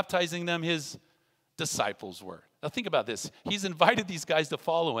actually baptizing them, his disciples were. Now think about this. He's invited these guys to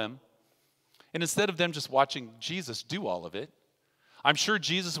follow him, and instead of them just watching Jesus do all of it, I'm sure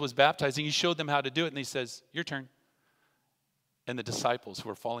Jesus was baptizing. He showed them how to do it, and he says, your turn. And the disciples who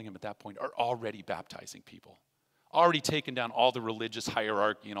are following him at that point are already baptizing people, already taken down all the religious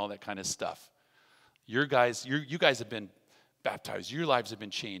hierarchy and all that kind of stuff. You guys have been baptized. Your lives have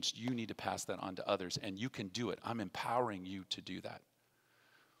been changed. You need to pass that on to others, and you can do it. I'm empowering you to do that.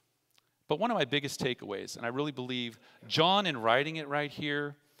 But one of my biggest takeaways, and I really believe John in writing it right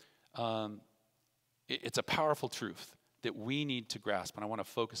here, it's a powerful truth that we need to grasp, and I want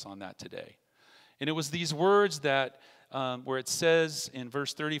to focus on that today. And it was these words that, where it says in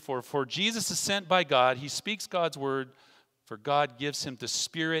verse 34, for Jesus is sent by God, he speaks God's word, for God gives him the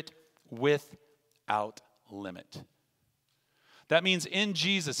Spirit without limit. That means in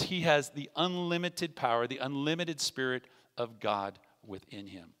Jesus, he has the unlimited power, the unlimited Spirit of God within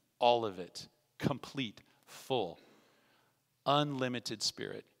him. All of it, complete, full, unlimited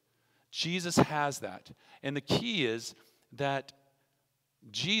Spirit. Jesus has that. And the key is that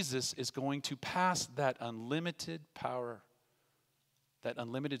Jesus is going to pass that unlimited power, that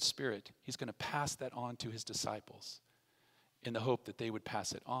unlimited Spirit. He's going to pass that on to his disciples in the hope that they would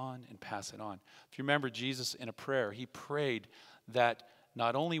pass it on and pass it on. If you remember Jesus in a prayer, he prayed that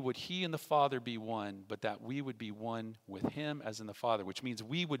not only would he and the Father be one, but that we would be one with him as in the Father, which means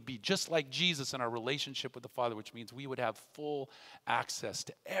we would be just like Jesus in our relationship with the Father, which means we would have full access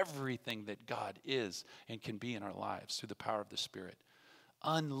to everything that God is and can be in our lives through the power of the Spirit.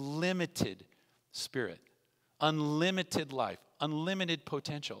 Unlimited Spirit, unlimited life, unlimited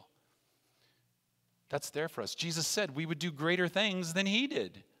potential. That's there for us. Jesus said we would do greater things than he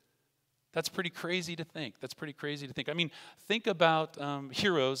did. That's pretty crazy to think. That's pretty crazy to think. I mean, think about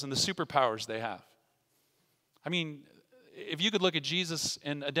heroes and the superpowers they have. I mean, if you could look at Jesus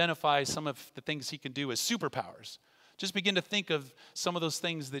and identify some of the things he can do as superpowers, just begin to think of some of those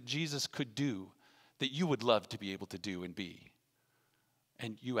things that Jesus could do that you would love to be able to do and be.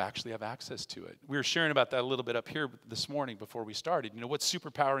 And you actually have access to it. We were sharing about that a little bit up here this morning before we started. You know, what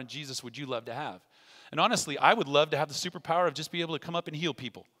superpower in Jesus would you love to have? And honestly, I would love to have the superpower of just being able to come up and heal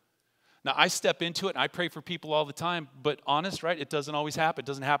people. Now, I step into it and I pray for people all the time, but honest, right? It doesn't always happen. It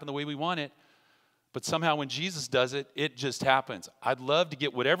doesn't happen the way we want it. But somehow when Jesus does it, it just happens. I'd love to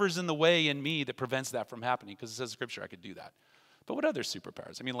get whatever's in the way in me that prevents that from happening, because it says in Scripture I could do that. But what other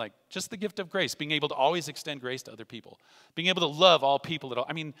superpowers? I mean, like just the gift of grace, being able to always extend grace to other people, being able to love all people at all.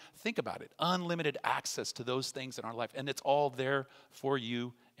 I mean, think about it. Unlimited access to those things in our life, and it's all there for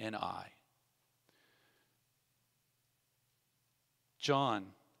you and I. John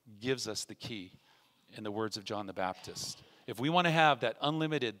gives us the key in the words of John the Baptist. If we want to have that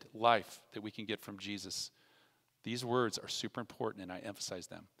unlimited life that we can get from Jesus, these words are super important, and I emphasize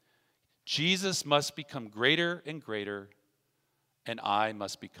them. Jesus must become greater and greater, and I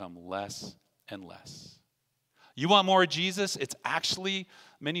must become less and less. You want more of Jesus? It's actually,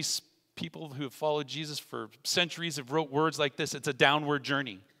 many people who have followed Jesus for centuries have wrote words like this. It's a downward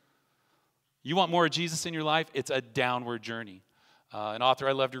journey. You want more of Jesus in your life? It's a downward journey. An author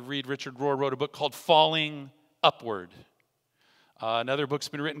I love to read, Richard Rohr, wrote a book called Falling Upward. Another book's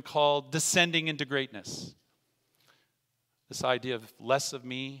been written called Descending into Greatness. This idea of less of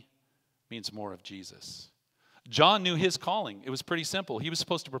me means more of Jesus. John knew his calling. It was pretty simple. He was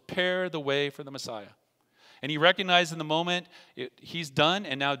supposed to prepare the way for the Messiah. And he recognized in the moment he's done,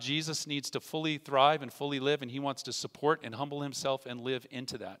 and now Jesus needs to fully thrive and fully live, and he wants to support and humble himself and live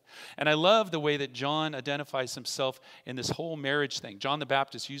into that. And I love the way that John identifies himself in this whole marriage thing. John the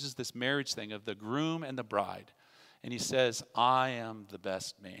Baptist uses this marriage thing of the groom and the bride. And he says, I am the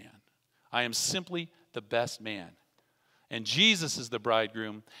best man. I am simply the best man. And Jesus is the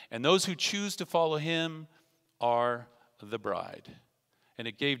bridegroom, and those who choose to follow him are the bride. And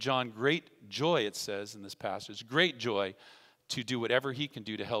it gave John great joy, it says in this passage, great joy to do whatever he can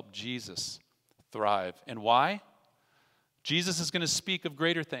do to help Jesus thrive. And why? Jesus is going to speak of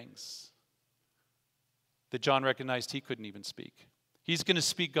greater things that John recognized he couldn't even speak. He's going to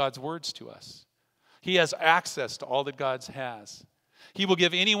speak God's words to us. He has access to all that God has. He will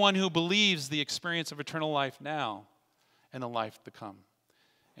give anyone who believes the experience of eternal life now and the life to come.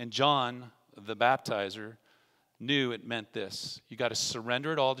 And John, the baptizer, knew it meant this. You got to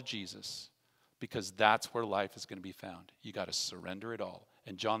surrender it all to Jesus, because that's where life is going to be found. You got to surrender it all.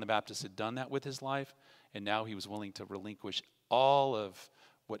 And John the Baptist had done that with his life, and now he was willing to relinquish all of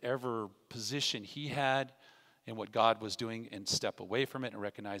whatever position he had and what God was doing and step away from it and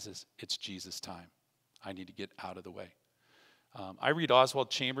recognizes it's Jesus' time. I need to get out of the way. I read Oswald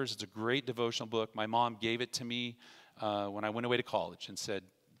Chambers. It's a great devotional book. My mom gave it to me when I went away to college and said,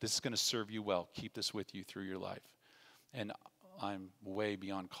 this is going to serve you well. Keep this with you through your life. And I'm way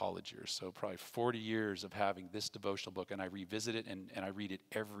beyond college years, so probably 40 years of having this devotional book, and I revisit it and I read it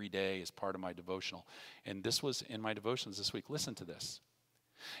every day as part of my devotional. And this was in my devotions this week. Listen to this.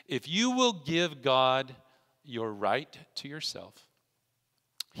 If you will give God your right to yourself,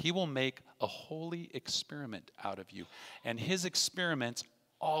 he will make a holy experiment out of you, and his experiments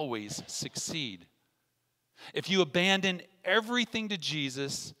always succeed. If you abandon everything to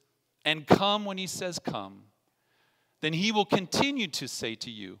Jesus and come when he says come, then he will continue to say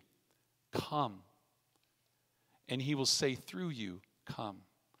to you, come. And he will say through you, come.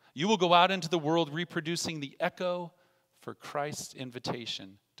 You will go out into the world reproducing the echo for Christ's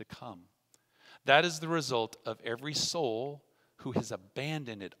invitation to come. That is the result of every soul who has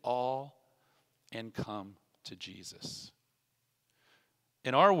abandoned it all and come to Jesus.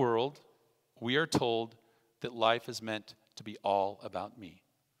 In our world, we are told that life is meant to be all about me.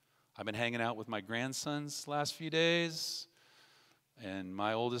 I've been hanging out with my grandsons last few days, and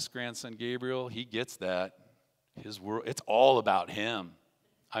my oldest grandson, Gabriel, he gets that. His world, it's all about him.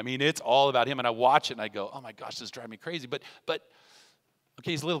 I mean, it's all about him, and I watch it, and I go, oh my gosh, this is driving me crazy. But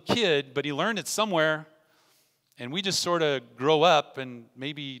okay, he's a little kid, but he learned it somewhere, and we just sort of grow up and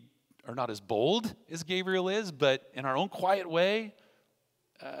maybe are not as bold as Gabriel is, but in our own quiet way,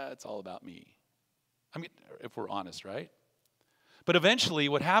 it's all about me. I mean, if we're honest, right? But eventually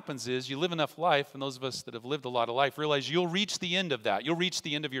what happens is you live enough life, and those of us that have lived a lot of life realize you'll reach the end of that. You'll reach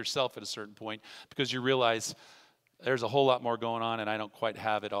the end of yourself at a certain point because you realize there's a whole lot more going on and I don't quite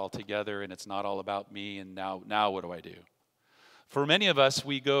have it all together and it's not all about me, and now what do I do? For many of us,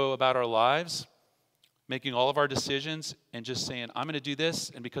 we go about our lives making all of our decisions and just saying, I'm going to do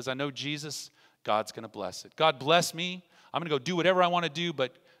this, and because I know Jesus, God's going to bless it. God bless me. I'm going to go do whatever I want to do,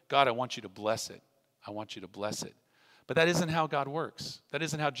 but God, I want you to bless it. I want you to bless it. But that isn't how God works. That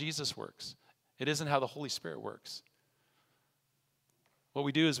isn't how Jesus works. It isn't how the Holy Spirit works. What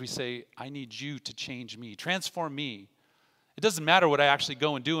we do is we say, I need you to change me, transform me. It doesn't matter what I actually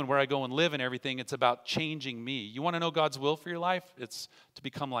go and do and where I go and live and everything. It's about changing me. You want to know God's will for your life? It's to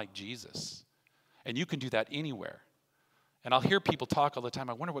become like Jesus. And you can do that anywhere. And I'll hear people talk all the time.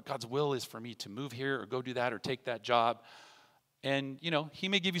 I wonder what God's will is for me to move here or go do that or take that job. And, you know, he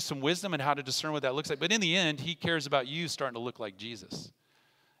may give you some wisdom on how to discern what that looks like. But in the end, he cares about you starting to look like Jesus.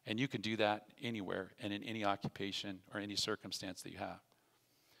 And you can do that anywhere and in any occupation or any circumstance that you have.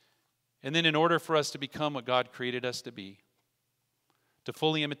 And then in order for us to become what God created us to be, to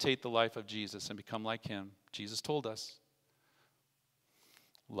fully imitate the life of Jesus and become like him, Jesus told us,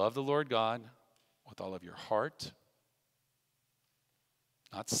 love the Lord God with all of your heart,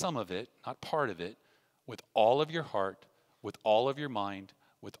 not some of it, not part of it, with all of your heart, with all of your mind,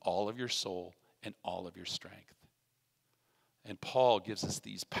 with all of your soul, and all of your strength. And Paul gives us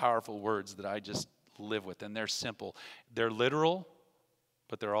these powerful words that I just live with, and they're simple. They're literal,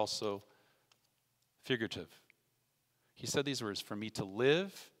 but they're also figurative. He said these words, for me to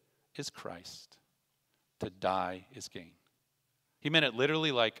live is Christ, to die is gain. He meant it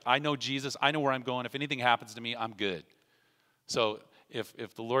literally like, I know Jesus, I know where I'm going. If anything happens to me, I'm good. So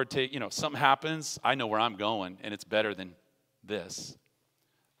if the Lord something happens, I know where I'm going, and it's better than this.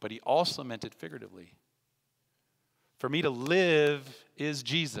 But he also meant it figuratively. For me to live is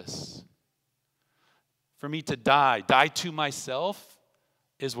Jesus. For me to die to myself,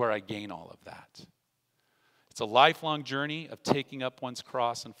 is where I gain all of that. It's a lifelong journey of taking up one's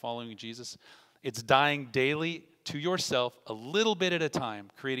cross and following Jesus. It's dying daily to yourself a little bit at a time,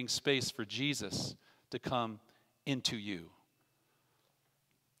 creating space for Jesus to come into you.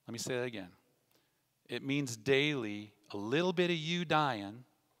 Let me say that again. It means daily a little bit of you dying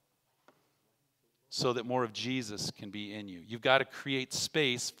so that more of Jesus can be in you. You've got to create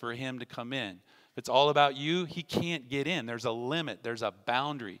space for him to come in. If it's all about you, he can't get in. There's a limit. There's a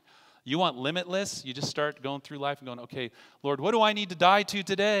boundary. You want limitless? You just start going through life and going, okay, Lord, what do I need to die to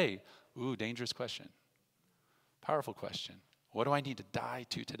today? Ooh, dangerous question. Powerful question. What do I need to die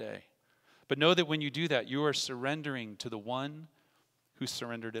to today? But know that when you do that, you are surrendering to the one who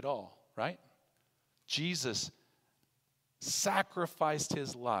surrendered it all, right? Jesus sacrificed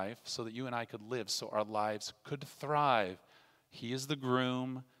his life so that you and I could live, so our lives could thrive. He is the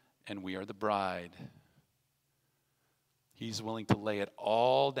groom, and we are the bride. He's willing to lay it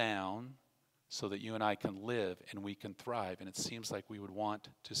all down so that you and I can live and we can thrive. And it seems like we would want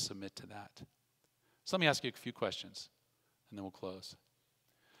to submit to that. So let me ask you a few questions, and then we'll close.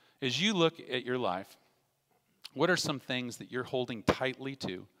 As you look at your life, what are some things that you're holding tightly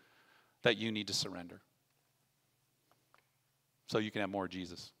to that you need to surrender so you can have more of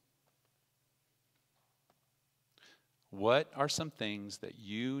Jesus? What are some things that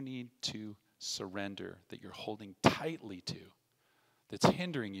you need to surrender, that you're holding tightly to, that's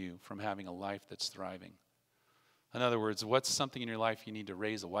hindering you from having a life that's thriving? In other words, what's something in your life you need to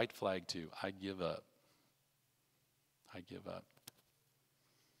raise a white flag to? I give up. I give up.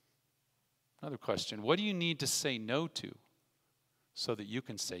 Another question, what do you need to say no to so that you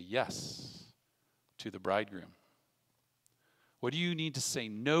can say yes to the bridegroom? What do you need to say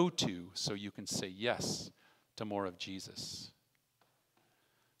no to so you can say yes to more of Jesus?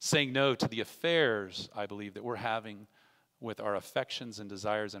 Saying no to the affairs, I believe, that we're having with our affections and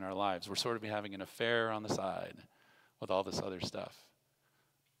desires in our lives. We're sort of having an affair on the side with all this other stuff.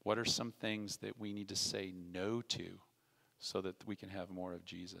 What are some things that we need to say no to so that we can have more of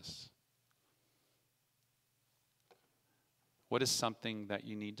Jesus? What is something that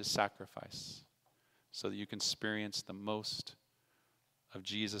you need to sacrifice so that you can experience the most of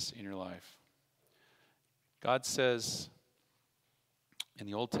Jesus in your life? God says in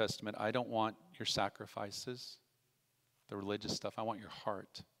the Old Testament, I don't want your sacrifices, the religious stuff. I want your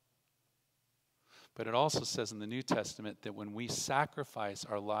heart. But it also says in the New Testament that when we sacrifice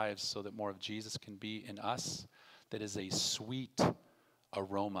our lives so that more of Jesus can be in us, that is a sweet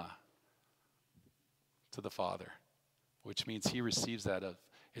aroma to the Father, which means he receives that of,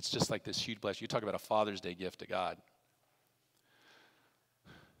 it's just like this huge blessing. You talk about a Father's Day gift to God.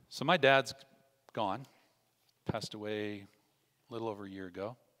 So my dad's gone, passed away a little over a year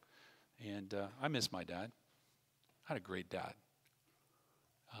ago, and I miss my dad. I had a great dad.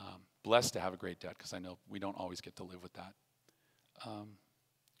 Blessed to have a great dad, because I know we don't always get to live with that.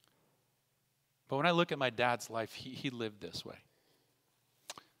 But when I look at my dad's life, he lived this way.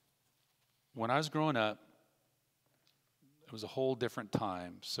 When I was growing up, it was a whole different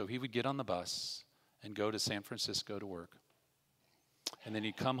time. So he would get on the bus and go to San Francisco to work. And then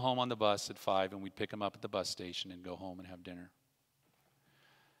he'd come home on the bus at 5, and we'd pick him up at the bus station and go home and have dinner.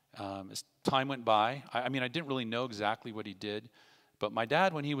 As time went by, I didn't really know exactly what he did, but my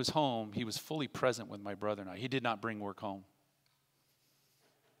dad, when he was home, he was fully present with my brother and I. He did not bring work home.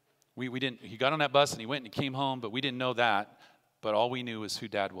 We didn't. He got on that bus and he went and he came home, but we didn't know that. But all we knew was who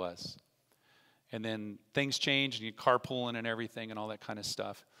Dad was. And then things changed, and you carpooling and everything and all that kind of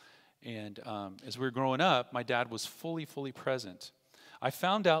stuff. And as we were growing up, my dad was fully present. I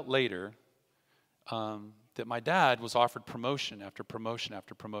found out later that my dad was offered promotion after promotion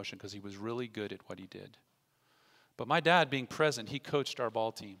after promotion because he was really good at what he did. But my dad, being present, he coached our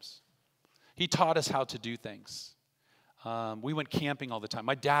ball teams. He taught us how to do things. We went camping all the time.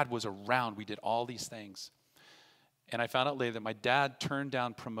 My dad was around. We did all these things. And I found out later that my dad turned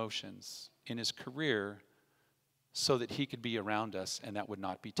down promotions in his career so that he could be around us and that would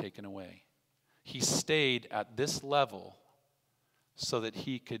not be taken away. He stayed at this level so that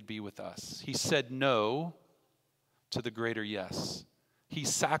he could be with us. He said no to the greater yes. He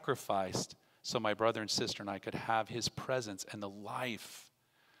sacrificed so my brother and sister and I could have his presence and the life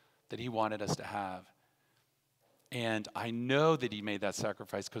that he wanted us to have. And I know that he made that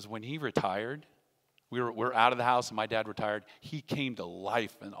sacrifice because when he retired, we're out of the house and my dad retired. He came to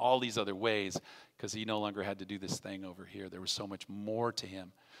life in all these other ways because he no longer had to do this thing over here. There was so much more to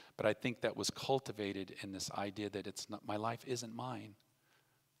him. But I think that was cultivated in this idea that it's not, my life isn't mine.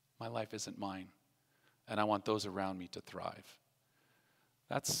 My life isn't mine. And I want those around me to thrive.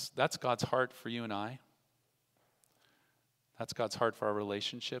 That's God's heart for you and I. That's God's heart for our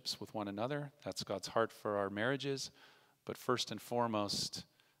relationships with one another. That's God's heart for our marriages. But first and foremost,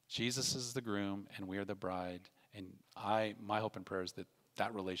 Jesus is the groom and we are the bride. And my hope and prayer is that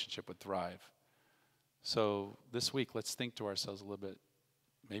that relationship would thrive. So this week, let's think to ourselves a little bit.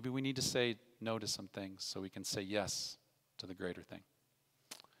 Maybe we need to say no to some things so we can say yes to the greater thing.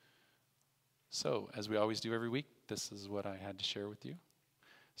 So, as we always do every week, this is what I had to share with you.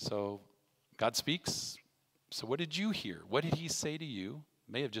 So, God speaks. So, what did you hear? What did he say to you?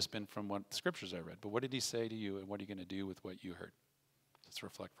 May have just been from what scriptures I read, but what did he say to you, and what are you going to do with what you heard? Let's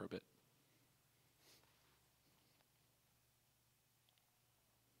reflect for a bit.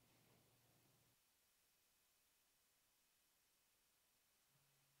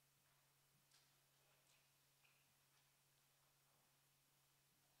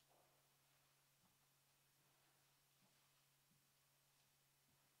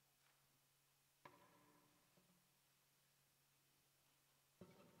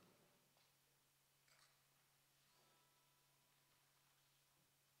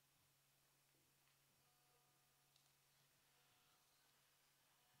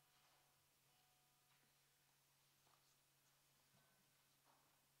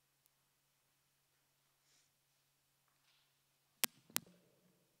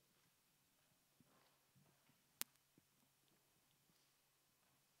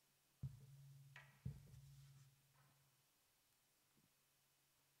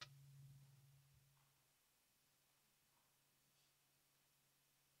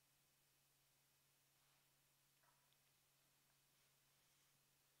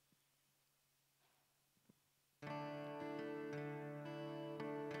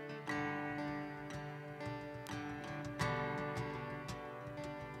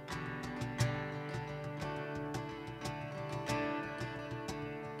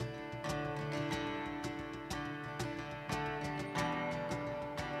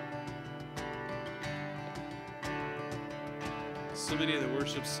 So many of the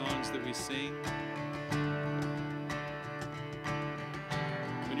worship songs that we sing,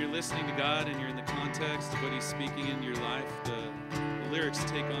 when you're listening to God and you're in the context of what he's speaking into your life, the lyrics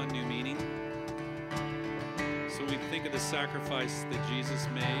take on new meaning. So we think of the sacrifice that Jesus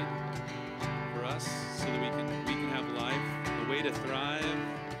made for us so that we can have life, a way to thrive.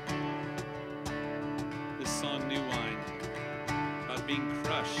 This song, New Wine, about being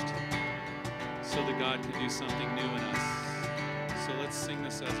crushed so that God could do something new in us. So let's sing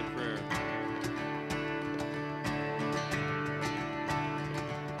this as a prayer.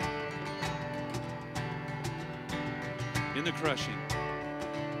 In the crushing,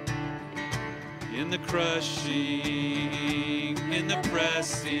 in the crushing, in the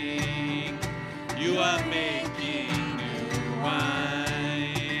pressing, you are making new wine.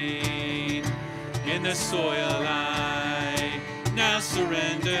 In the soil I now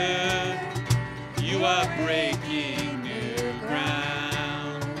surrender, you are breaking new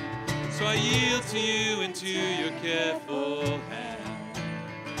ground. So I yield to you into your careful hand.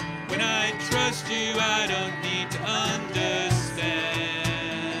 When I trust you, I don't need to understand.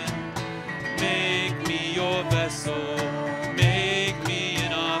 Make me your vessel, make me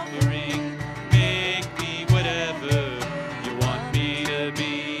an offering, make me whatever you want me to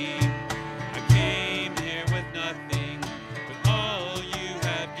be. I came here with nothing, but all you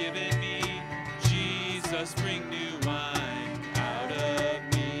have given me. Jesus, bring new wine out of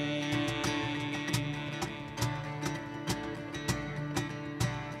me.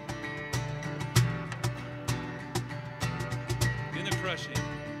 In the crushing,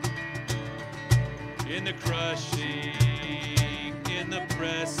 in the crushing, in the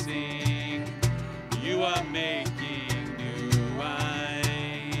pressing, you are making new wine.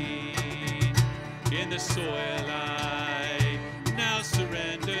 In the soil I now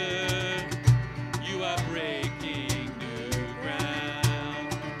surrender, you are breaking new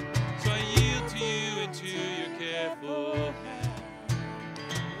ground. So I yield to you into your careful hand.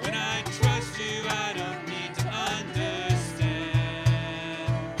 When I trust you, I don't need to understand.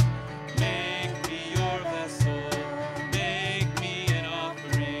 Make me your vessel, make me an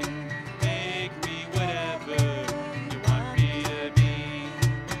offering, make me whatever you want me to be.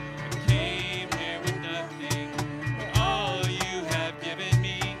 I came here with nothing, but all you have given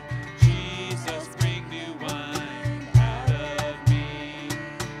me. Jesus, bring new wine out of me.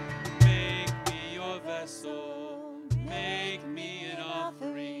 Make me your vessel, make me an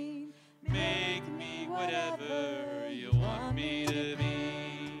offering, make me whatever you want me to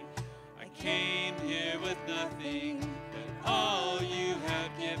be. I came here with nothing, but all you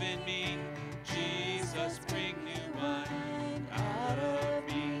have given me. Jesus, bring new wine out of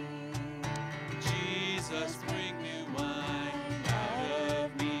me. Jesus, bring new wine out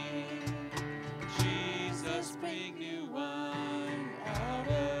of me. Jesus, bring new wine out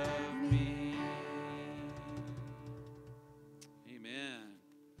of me. Amen.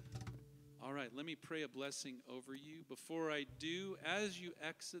 All right, let me pray a blessing over you. Before I do, as you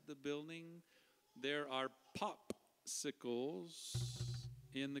exit the building, there are popsicles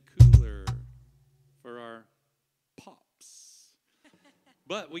in the cooler. for our pops.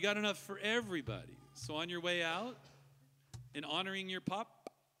 But we got enough for everybody. So on your way out and honoring your pop,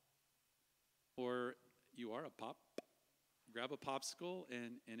 or you are a pop, grab a popsicle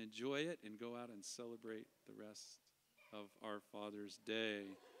and enjoy it and go out and celebrate the rest of our Father's Day.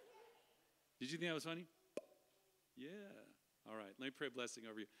 Did you think that was funny? Yeah. All right. Let me pray a blessing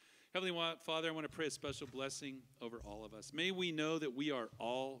over you. Heavenly Father, I want to pray a special blessing over all of us. May we know that we are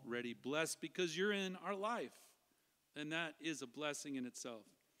already blessed because you're in our life. And that is a blessing in itself.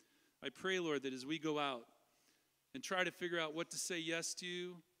 I pray, Lord, that as we go out and try to figure out what to say yes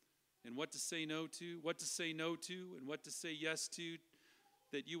to and what to say no to, what to say no to and what to say yes to,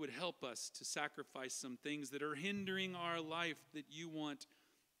 that you would help us to sacrifice some things that are hindering our life that you want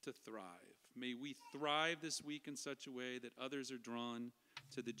to thrive. May we thrive this week in such a way that others are drawn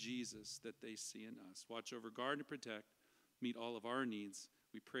to the Jesus that they see in us. Watch over, guard, and protect. Meet all of our needs.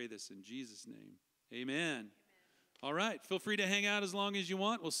 We pray this in Jesus' name. Amen. All right. Feel free to hang out as long as you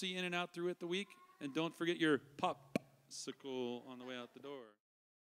want. We'll see you in and out through it the week. And don't forget your popsicle on the way out the door.